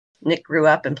 Nick grew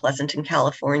up in Pleasanton,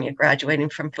 California, graduating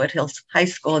from Foothills High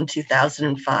School in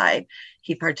 2005.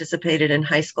 He participated in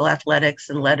high school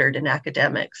athletics and lettered in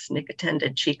academics. Nick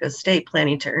attended Chico State,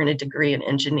 planning to earn a degree in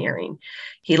engineering.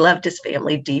 He loved his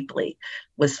family deeply,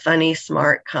 was funny,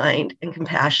 smart, kind, and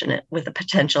compassionate with a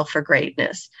potential for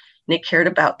greatness. Nick cared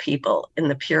about people in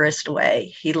the purest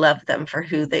way. He loved them for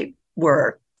who they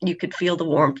were. You could feel the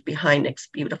warmth behind Nick's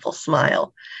beautiful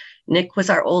smile. Nick was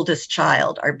our oldest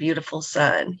child, our beautiful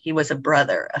son. He was a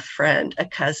brother, a friend, a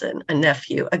cousin, a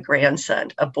nephew, a grandson,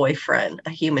 a boyfriend,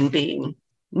 a human being.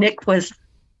 Nick was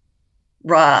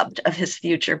robbed of his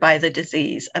future by the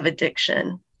disease of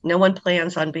addiction. No one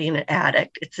plans on being an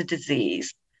addict. It's a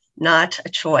disease, not a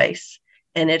choice.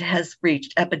 And it has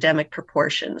reached epidemic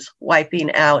proportions,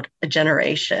 wiping out a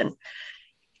generation.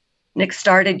 Nick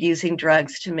started using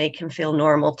drugs to make him feel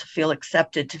normal, to feel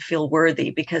accepted, to feel worthy,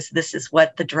 because this is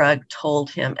what the drug told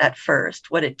him at first.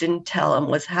 What it didn't tell him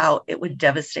was how it would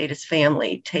devastate his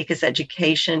family, take his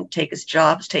education, take his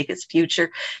jobs, take his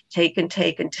future, take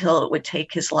until it would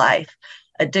take his life.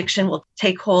 Addiction will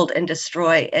take hold and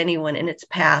destroy anyone in its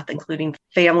path, including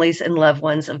families and loved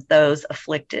ones of those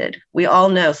afflicted. We all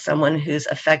know someone who's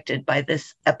affected by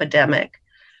this epidemic.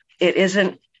 It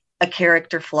isn't a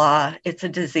character flaw, it's a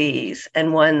disease,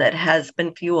 and one that has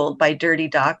been fueled by dirty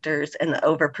doctors and the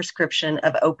overprescription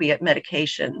of opiate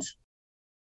medications.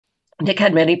 Nick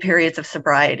had many periods of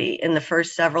sobriety. In the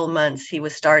first several months, he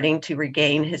was starting to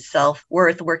regain his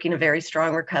self-worth, working a very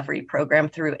strong recovery program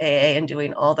through AA and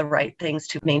doing all the right things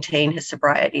to maintain his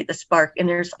sobriety. The spark in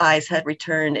his eyes had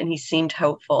returned, and he seemed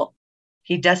hopeful.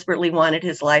 He desperately wanted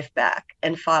his life back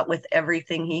and fought with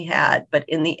everything he had, but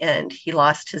in the end, he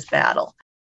lost his battle.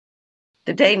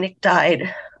 The day Nick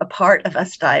died, a part of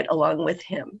us died along with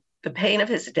him. The pain of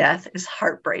his death is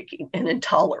heartbreaking and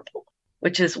intolerable,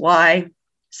 which is why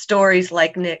stories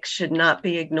like Nick's should not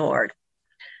be ignored.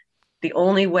 The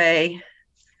only way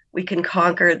we can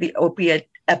conquer the opiate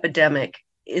epidemic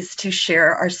is to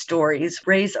share our stories,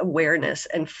 raise awareness,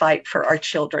 and fight for our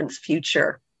children's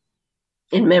future.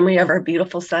 In memory of our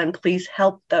beautiful son, please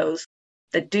help those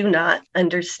that do not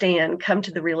understand come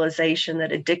to the realization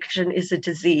that addiction is a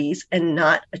disease and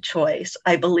not a choice.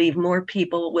 I believe more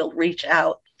people will reach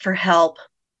out for help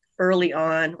early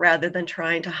on rather than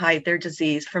trying to hide their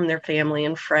disease from their family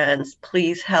and friends.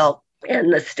 Please help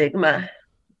end the stigma.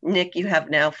 Nick, you have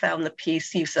now found the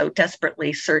peace you so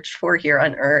desperately searched for here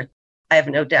on earth. I have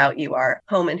no doubt you are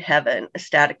home in heaven,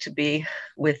 ecstatic to be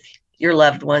with your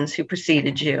loved ones who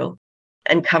preceded you,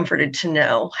 and comforted to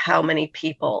know how many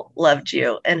people loved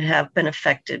you and have been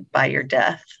affected by your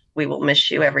death. We will miss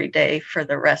you every day for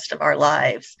the rest of our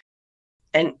lives.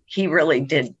 And he really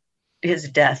did, his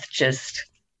death just,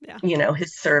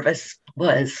 his service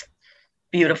was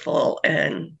beautiful,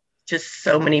 and just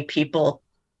so many people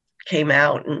came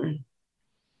out and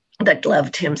that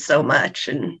loved him so much.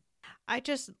 And I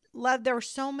just love, there were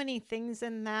so many things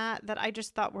in that I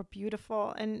just thought were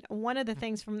beautiful. And one of the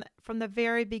things from the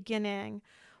very beginning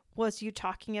was you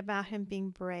talking about him being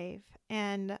brave.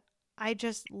 And I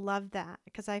just love that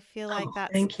because I feel like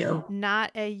that's Thank you.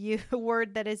 not a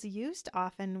word that is used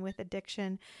often with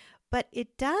addiction, but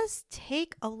it does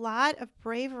take a lot of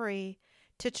bravery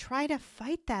to try to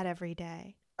fight that every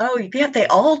day. Oh, yeah, they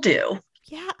all do.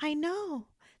 Yeah, I know.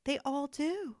 They all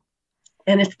do.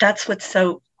 And that's what's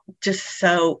just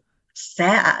so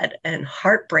sad and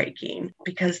heartbreaking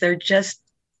because they're just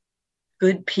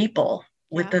good people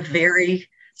with Yeah. a very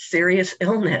serious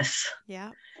illness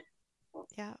Yeah.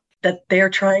 Yeah. that they're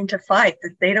trying to fight,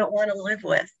 that they don't want to live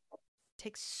with. It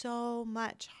takes so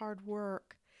much hard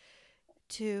work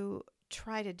to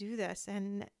try to do this.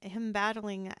 And him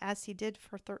battling as he did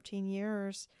for 13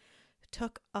 years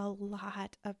took a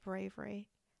lot of bravery.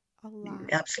 A lot.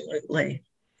 Absolutely.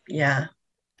 Yeah.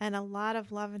 And a lot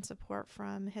of love and support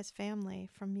from his family,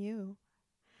 from you.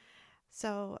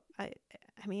 So, I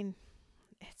mean,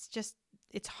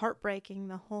 it's heartbreaking.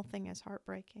 The whole thing is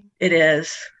heartbreaking. It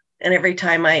is. And every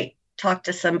time I talk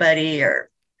to somebody or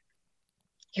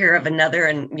hear of another,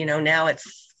 and, now it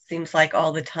seems like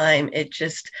all the time, it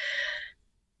just,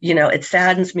 it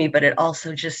saddens me, but it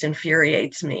also just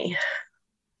infuriates me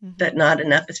that not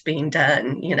enough is being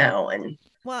done, and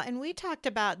well, and we talked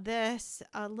about this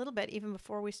a little bit even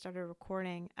before we started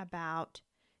recording about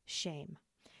shame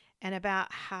and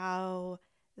about how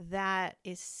that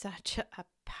is such a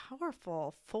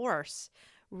powerful force,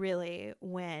 really,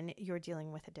 when you're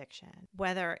dealing with addiction.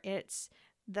 Whether it's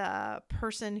the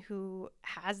person who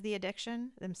has the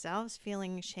addiction themselves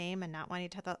feeling shame and not wanting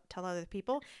to tell other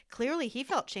people. Clearly, he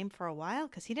felt shame for a while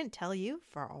because he didn't tell you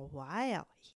for a while.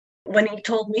 When he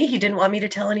told me he didn't want me to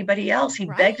tell anybody else, he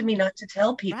begged me not to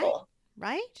tell people.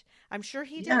 Right? I'm sure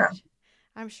he did. Yeah.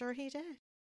 I'm sure he did.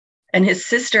 And his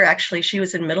sister, actually, she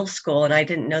was in middle school, and I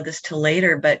didn't know this till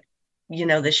later, but,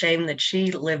 the shame that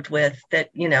she lived with, that,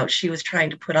 she was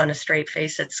trying to put on a straight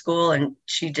face at school, and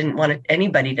she didn't want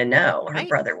anybody to know her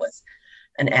brother was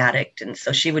an addict. And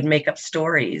so she would make up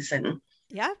stories. And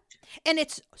yeah. And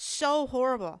it's so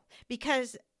horrible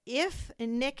because if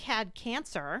Nick had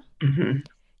cancer,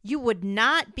 you would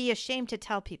not be ashamed to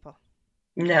tell people.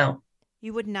 No.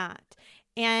 You would not.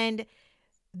 And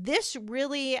this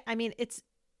really, I mean, it's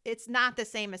not the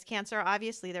same as cancer.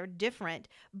 Obviously, they're different.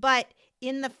 But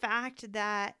in the fact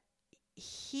that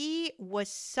he was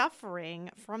suffering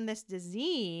from this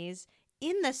disease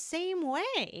in the same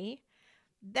way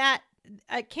that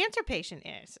a cancer patient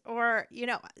is, or,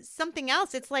 something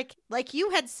else. It's like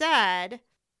you had said,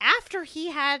 after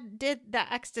he did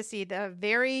the ecstasy the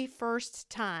very first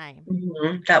time,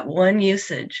 that one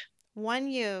use,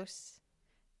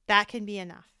 that can be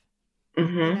enough.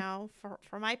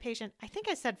 For my patient, I think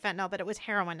I said fentanyl, but it was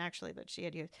heroin actually that she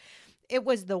had used. It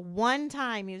was the one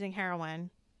time using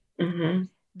heroin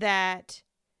that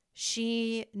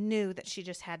she knew that she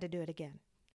just had to do it again.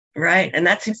 Right. And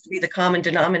that seems to be the common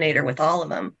denominator with all of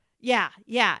them. Yeah.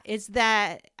 It's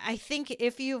that I think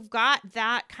if you've got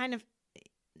that kind of,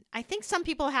 I think some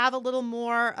people have a little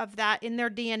more of that in their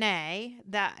DNA,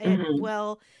 that it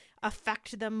will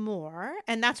affect them more.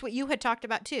 And that's what you had talked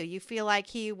about too. You feel like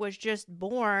he was just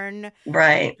born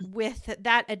with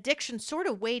that addiction sort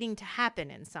of waiting to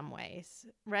happen in some ways,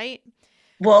 right?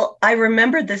 Well, I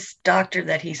remember this doctor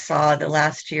that he saw the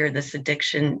last year, this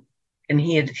addiction, and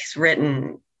he's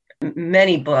written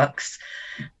many books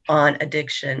on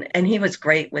addiction, and he was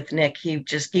great with Nick. He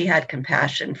had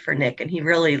compassion for Nick, and he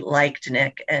really liked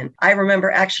Nick. And I remember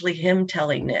actually him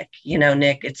telling Nick,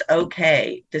 Nick, it's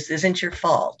okay. This isn't your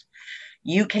fault.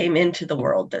 You came into the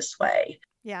world this way.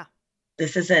 Yeah.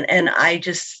 This isn't, and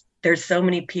there's so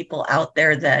many people out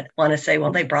there that want to say,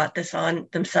 well, they brought this on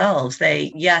themselves.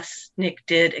 Yes, Nick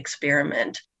did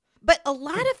experiment. But a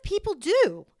lot of people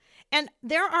do. And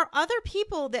there are other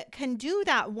people that can do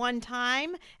that one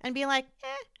time and be like,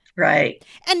 right.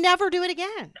 And never do it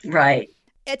again. Right.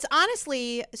 It's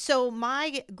honestly, so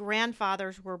my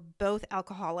grandfathers were both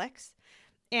alcoholics.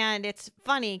 And it's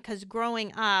funny because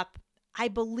growing up, I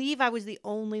believe I was the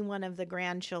only one of the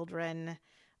grandchildren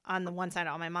on the one side,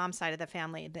 on my mom's side of the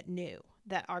family, that knew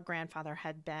that our grandfather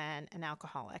had been an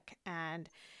alcoholic and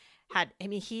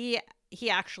he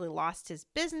actually lost his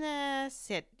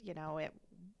business. It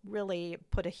really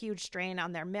put a huge strain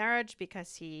on their marriage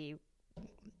because he,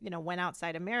 went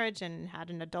outside of marriage and had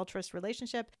an adulterous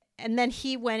relationship. And then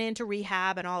he went into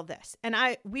rehab and all this. And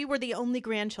we were the only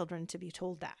grandchildren to be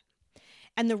told that.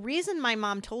 And the reason my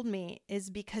mom told me is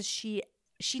because she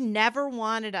never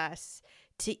wanted us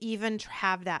to even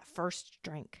have that first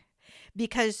drink,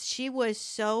 because she was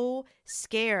so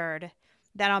scared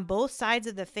that on both sides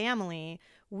of the family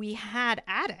we had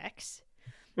addicts.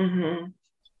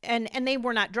 and they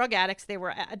were not drug addicts. They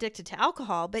were addicted to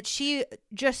alcohol, but she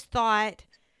just thought,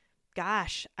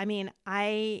 gosh, I mean,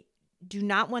 I do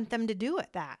not want them to do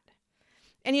that.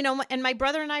 And, and my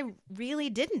brother and I really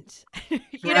didn't,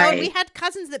 and we had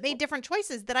cousins that made different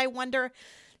choices that I wonder,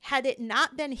 had it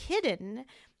not been hidden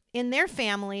in their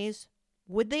families,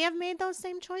 would they have made those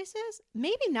same choices?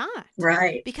 Maybe not.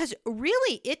 Right. Because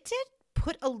really, it did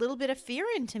put a little bit of fear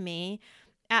into me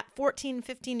at 14,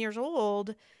 15 years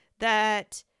old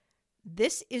that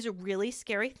this is a really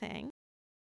scary thing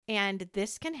and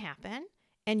this can happen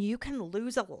and you can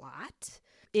lose a lot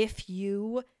if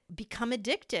you become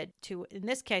addicted to, in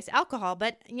this case, alcohol.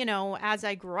 But, as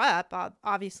I grew up,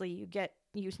 obviously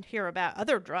you hear about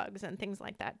other drugs and things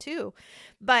like that too.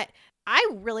 But I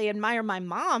really admire my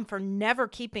mom for never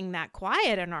keeping that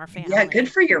quiet in our family. Yeah,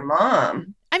 good for your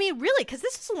mom. I mean, really, because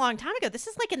this is a long time ago. This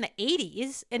is like in the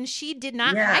 80s, and she did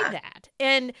not hide that.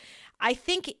 And I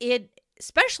think it,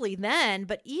 especially then,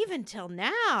 but even till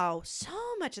now, so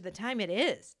much of the time it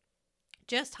is.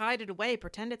 Just hide it away,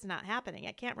 pretend it's not happening.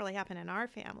 It can't really happen in our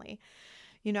family,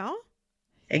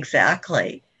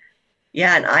 Exactly.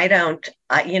 Yeah,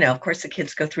 and of course the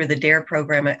kids go through the DARE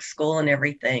program at school and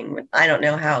everything. I don't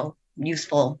know how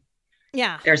useful.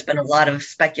 Yeah. There's been a lot of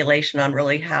speculation on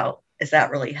really how is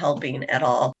that really helping at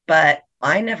all. But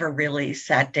I never really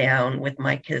sat down with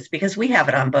my kids because we have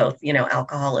it on both,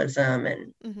 alcoholism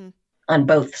and on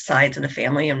both sides of the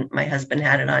family. And my husband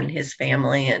had it on his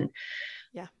family. And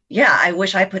yeah, I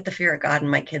wish I put the fear of God in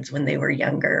my kids when they were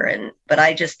younger. But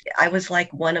I was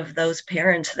like one of those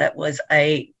parents that was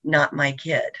not my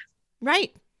kid.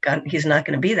 Right. God, he's not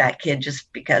going to be that kid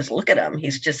just because look at him.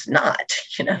 He's just not,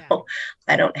 Yeah.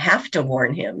 I don't have to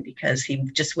warn him because he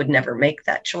just would never make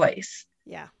that choice.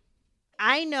 Yeah.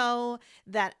 I know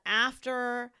that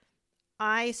after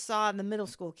I saw the middle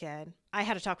school kid, I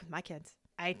had to talk with my kids.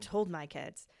 I told my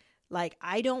kids,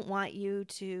 I don't want you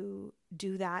to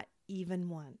do that even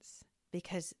once,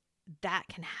 because that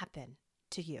can happen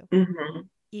to you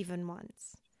even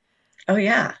once. Oh,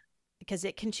 yeah. Because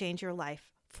it can change your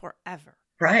life forever.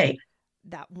 Right.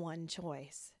 That one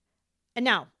choice. And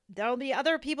now there'll be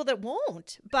other people that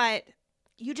won't, but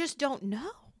you just don't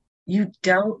know. You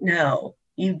don't know.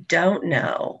 You don't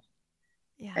know.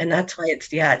 Yeah. And that's why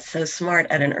it's so smart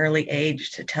at an early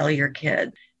age to tell your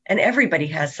kid. And everybody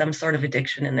has some sort of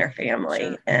addiction in their family.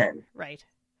 Sure. And right.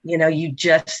 You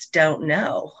just don't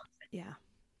know. Yeah.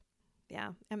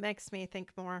 Yeah. It makes me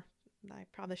think more. I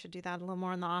probably should do that a little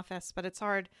more in the office, but it's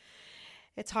hard.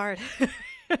 It's hard.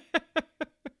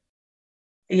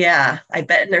 Yeah, I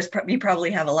bet. And you probably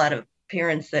have a lot of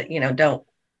parents that, don't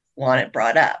want it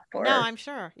brought up. No, I'm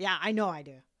sure. Yeah, I know I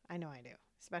do.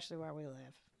 Especially where we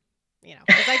live.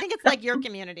 Because I think it's like your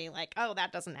community, oh,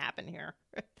 that doesn't happen here.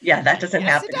 Yeah, that doesn't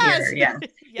happen here. Yeah.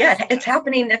 Yes, it's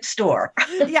happening next door.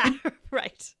 Yeah,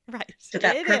 right. To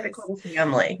that perfect little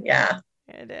family. Yeah.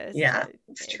 It is. Yeah,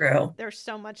 it's true. There's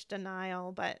so much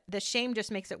denial, but the shame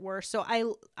just makes it worse. So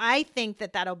I think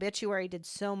that obituary did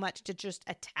so much to just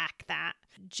attack that,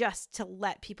 just to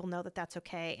let people know that that's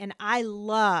okay. And I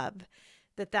love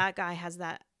that guy has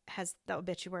the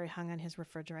obituary hung on his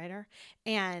refrigerator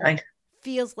and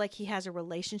feels like he has a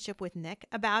relationship with Nick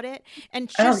about it, and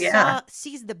just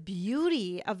sees the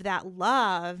beauty of that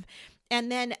love. And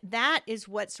then that is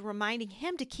what's reminding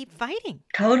him to keep fighting.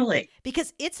 Totally.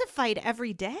 Because it's a fight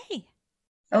every day.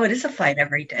 Oh, it is a fight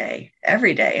every day.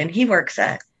 Every day. And he works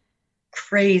a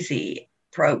crazy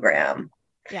program.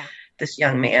 Yeah. This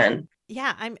young man.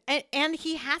 Yeah. And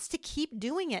he has to keep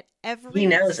doing it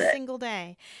every single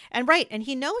day. And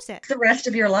he knows it. It's the rest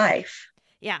of your life.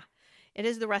 Yeah. It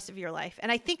is the rest of your life.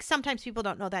 And I think sometimes people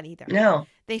don't know that either. No.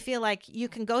 They feel like you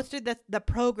can go through the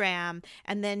program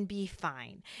and then be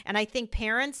fine. And I think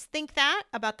parents think that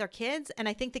about their kids. And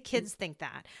I think the kids think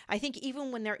that. I think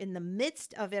even when they're in the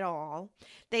midst of it all,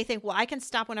 they think, well, I can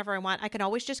stop whenever I want. I can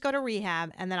always just go to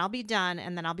rehab and then I'll be done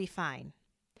and then I'll be fine.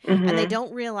 Mm-hmm. And they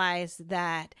don't realize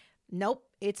that, nope,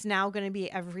 it's now going to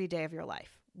be every day of your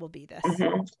life will be this.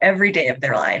 Mm-hmm. Every day of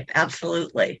their life.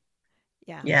 Absolutely.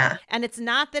 Yeah. Yeah. And it's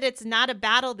not that it's not a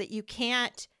battle that you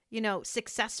can't,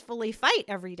 successfully fight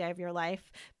every day of your life,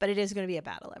 but it is going to be a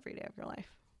battle every day of your life.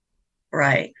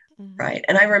 Right. Mm-hmm. Right.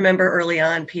 And I remember early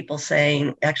on people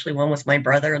saying, actually one was my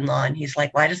brother-in-law, and he's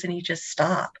like, why doesn't he just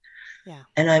stop? Yeah.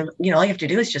 And I'm, all you have to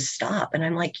do is just stop. And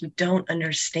I'm like, you don't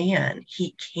understand.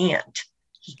 He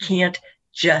can't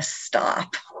just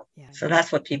stop. Yeah. So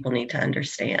that's what people need to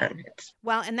understand.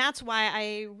 Well, and that's why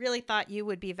I really thought you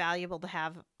would be valuable to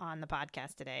have on the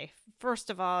podcast today. First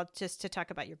of all, just to talk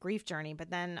about your grief journey,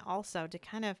 but then also to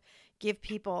kind of give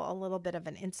people a little bit of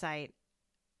an insight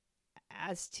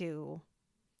as to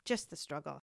just the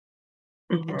struggle.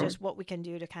 and just what we can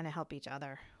do to kind of help each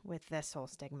other with this whole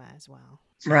stigma as well.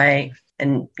 Right.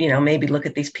 And, maybe look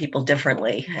at these people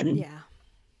differently. And yeah.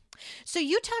 So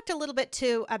you talked a little bit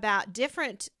too about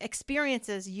different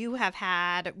experiences you have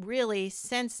had really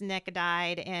since Nick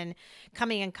died and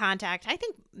coming in contact, I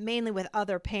think mainly with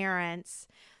other parents,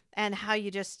 and how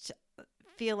you just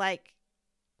feel like,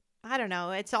 I don't know,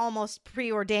 it's almost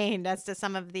preordained as to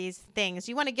some of these things.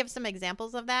 You want to give some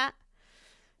examples of that?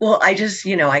 Well, I just,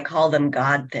 I call them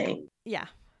God things. Yeah.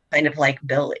 Kind of like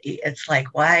Billy. It's like,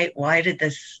 why did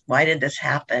this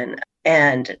happen?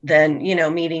 And then,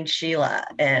 meeting Sheila,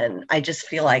 and I just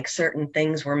feel like certain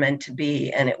things were meant to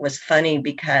be. And it was funny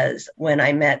because when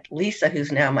I met Lisa,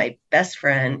 who's now my best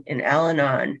friend in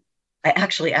Al-Anon, I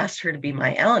actually asked her to be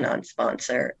my Al-Anon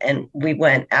sponsor. And we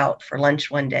went out for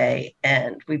lunch one day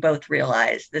and we both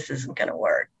realized this isn't going to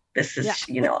work. This is,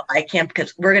 I can't,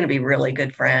 because we're going to be really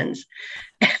good friends.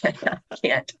 And I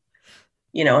can't,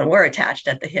 and we're attached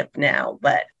at the hip now,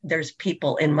 but there's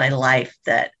people in my life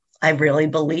that I really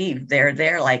believe they're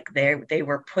there, like they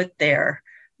were put there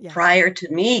prior to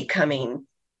me coming,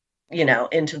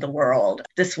 into the world.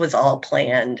 This was all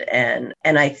planned. And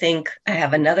I think I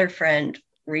have another friend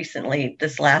recently,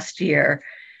 this last year,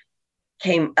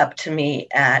 came up to me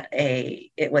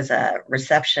it was a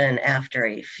reception after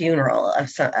a funeral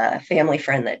of a family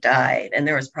friend that died. And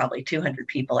there was probably 200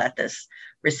 people at this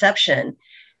reception.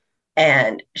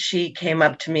 And she came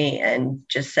up to me and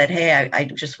just said, hey, I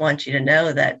just want you to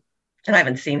know that, and I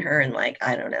haven't seen her in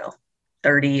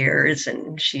 30 years.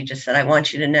 And she just said, I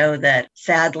want you to know that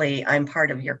sadly, I'm part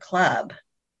of your club.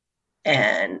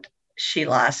 And she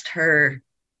lost her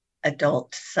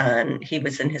adult son. He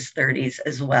was in his 30s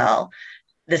as well,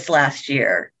 this last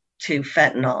year, to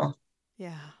fentanyl.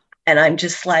 Yeah. And I'm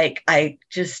just like,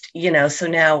 so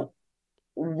now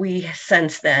we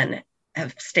since then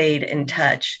have stayed in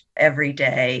touch every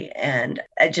day. And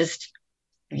I just,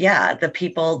 the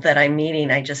people that I'm meeting,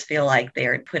 I just feel like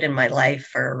they're put in my life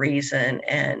for a reason.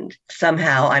 And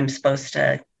somehow I'm supposed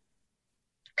to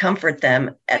comfort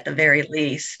them at the very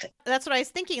least. That's what I was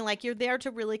thinking. Like, you're there to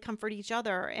really comfort each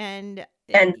other. And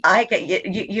I get,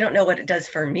 you don't know what it does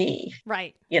for me.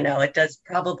 Right. It does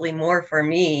probably more for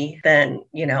me than,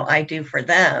 I do for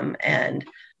them. And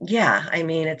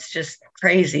it's just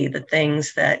crazy, the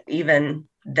things that even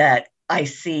that I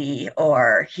see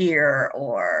or hear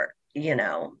or,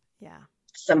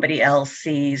 somebody else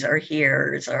sees or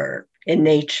hears or in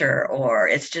nature, or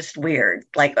it's just weird.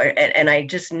 And I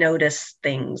just notice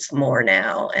things more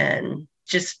now, and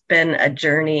just been a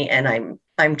journey. And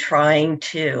I'm trying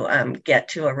to get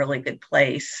to a really good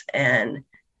place and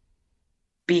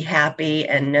be happy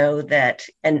and know that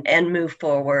and move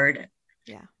forward.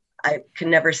 Yeah. I can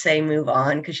never say move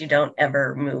on, because you don't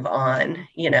ever move on.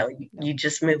 You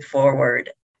just move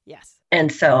forward. Yes. And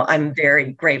so I'm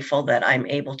very grateful that I'm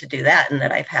able to do that and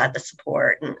that I've had the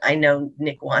support. And I know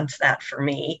Nick wants that for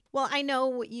me. Well, I know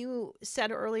what you said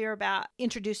earlier about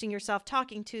introducing yourself,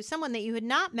 talking to someone that you had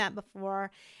not met before,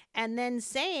 and then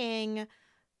saying,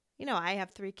 I have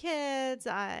 3 kids.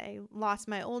 I lost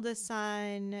my oldest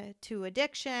son to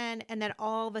addiction. And then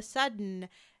all of a sudden,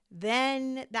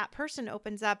 then that person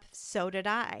opens up. So did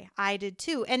I. I did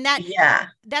too. And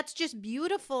that's just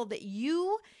beautiful that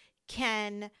you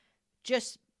can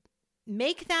just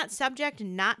make that subject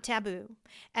not taboo.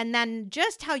 And then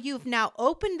just how you've now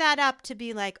opened that up to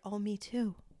be like, oh, me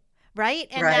too. Right?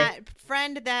 And that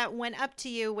friend that went up to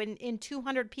you in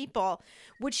 200 people,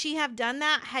 would she have done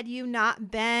that had you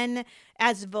not been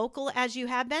as vocal as you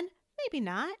have been? Maybe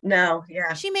not. No,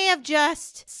 yeah. She may have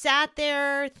just sat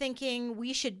there thinking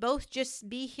we should both just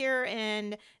be here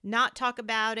and not talk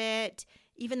about it.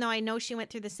 Even though I know she went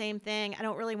through the same thing, I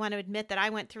don't really want to admit that I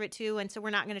went through it too, and so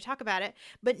we're not going to talk about it.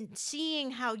 But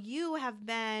seeing how you have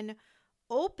been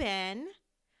open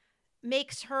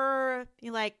makes her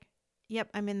like,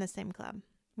 yep, I'm in the same club.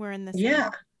 We're in the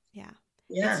same. Yeah.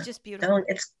 It's just beautiful. No,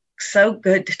 it's so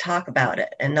good to talk about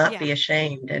it and not be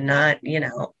ashamed and not,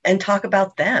 and talk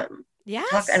about them.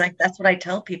 Yes. That's what I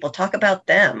tell people. Talk about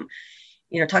them.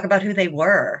 Talk about who they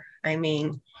were.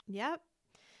 Yep.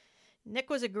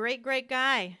 Nick was a great, great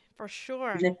guy, for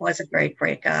sure. Nick was a great,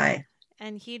 great guy.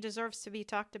 And he deserves to be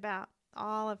talked about,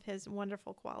 all of his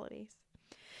wonderful qualities.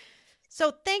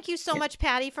 So thank you so much,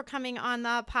 Patty, for coming on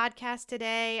the podcast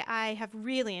today. I have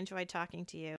really enjoyed talking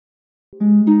to you.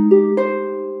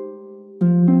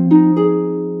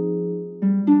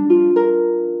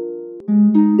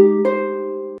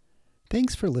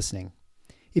 Thanks for listening.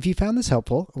 If you found this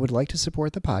helpful or would like to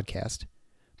support the podcast,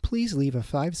 please leave a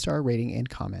 5-star rating and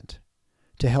comment.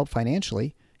 To help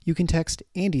financially, you can text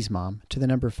Andy's Mom to the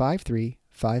number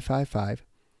 53555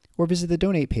 or visit the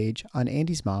donate page on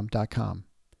andysmom.com.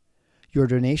 Your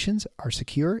donations are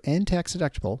secure and tax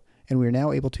deductible, and we are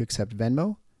now able to accept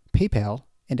Venmo, PayPal,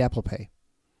 and Apple Pay.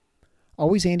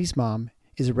 Always Andy's Mom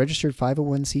is a registered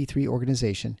 501c3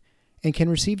 organization and can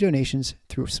receive donations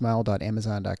through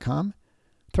smile.amazon.com,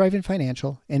 Thrivent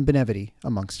Financial, and Benevity,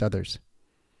 amongst others.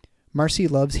 Marcy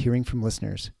loves hearing from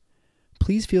listeners.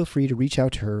 Please feel free to reach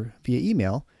out to her via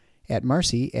email at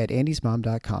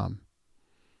marcy@andysmom.com.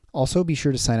 Also, be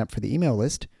sure to sign up for the email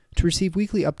list to receive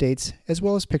weekly updates as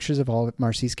well as pictures of all of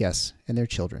Marcy's guests and their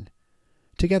children.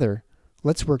 Together,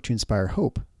 let's work to inspire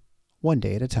hope, one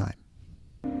day at a time.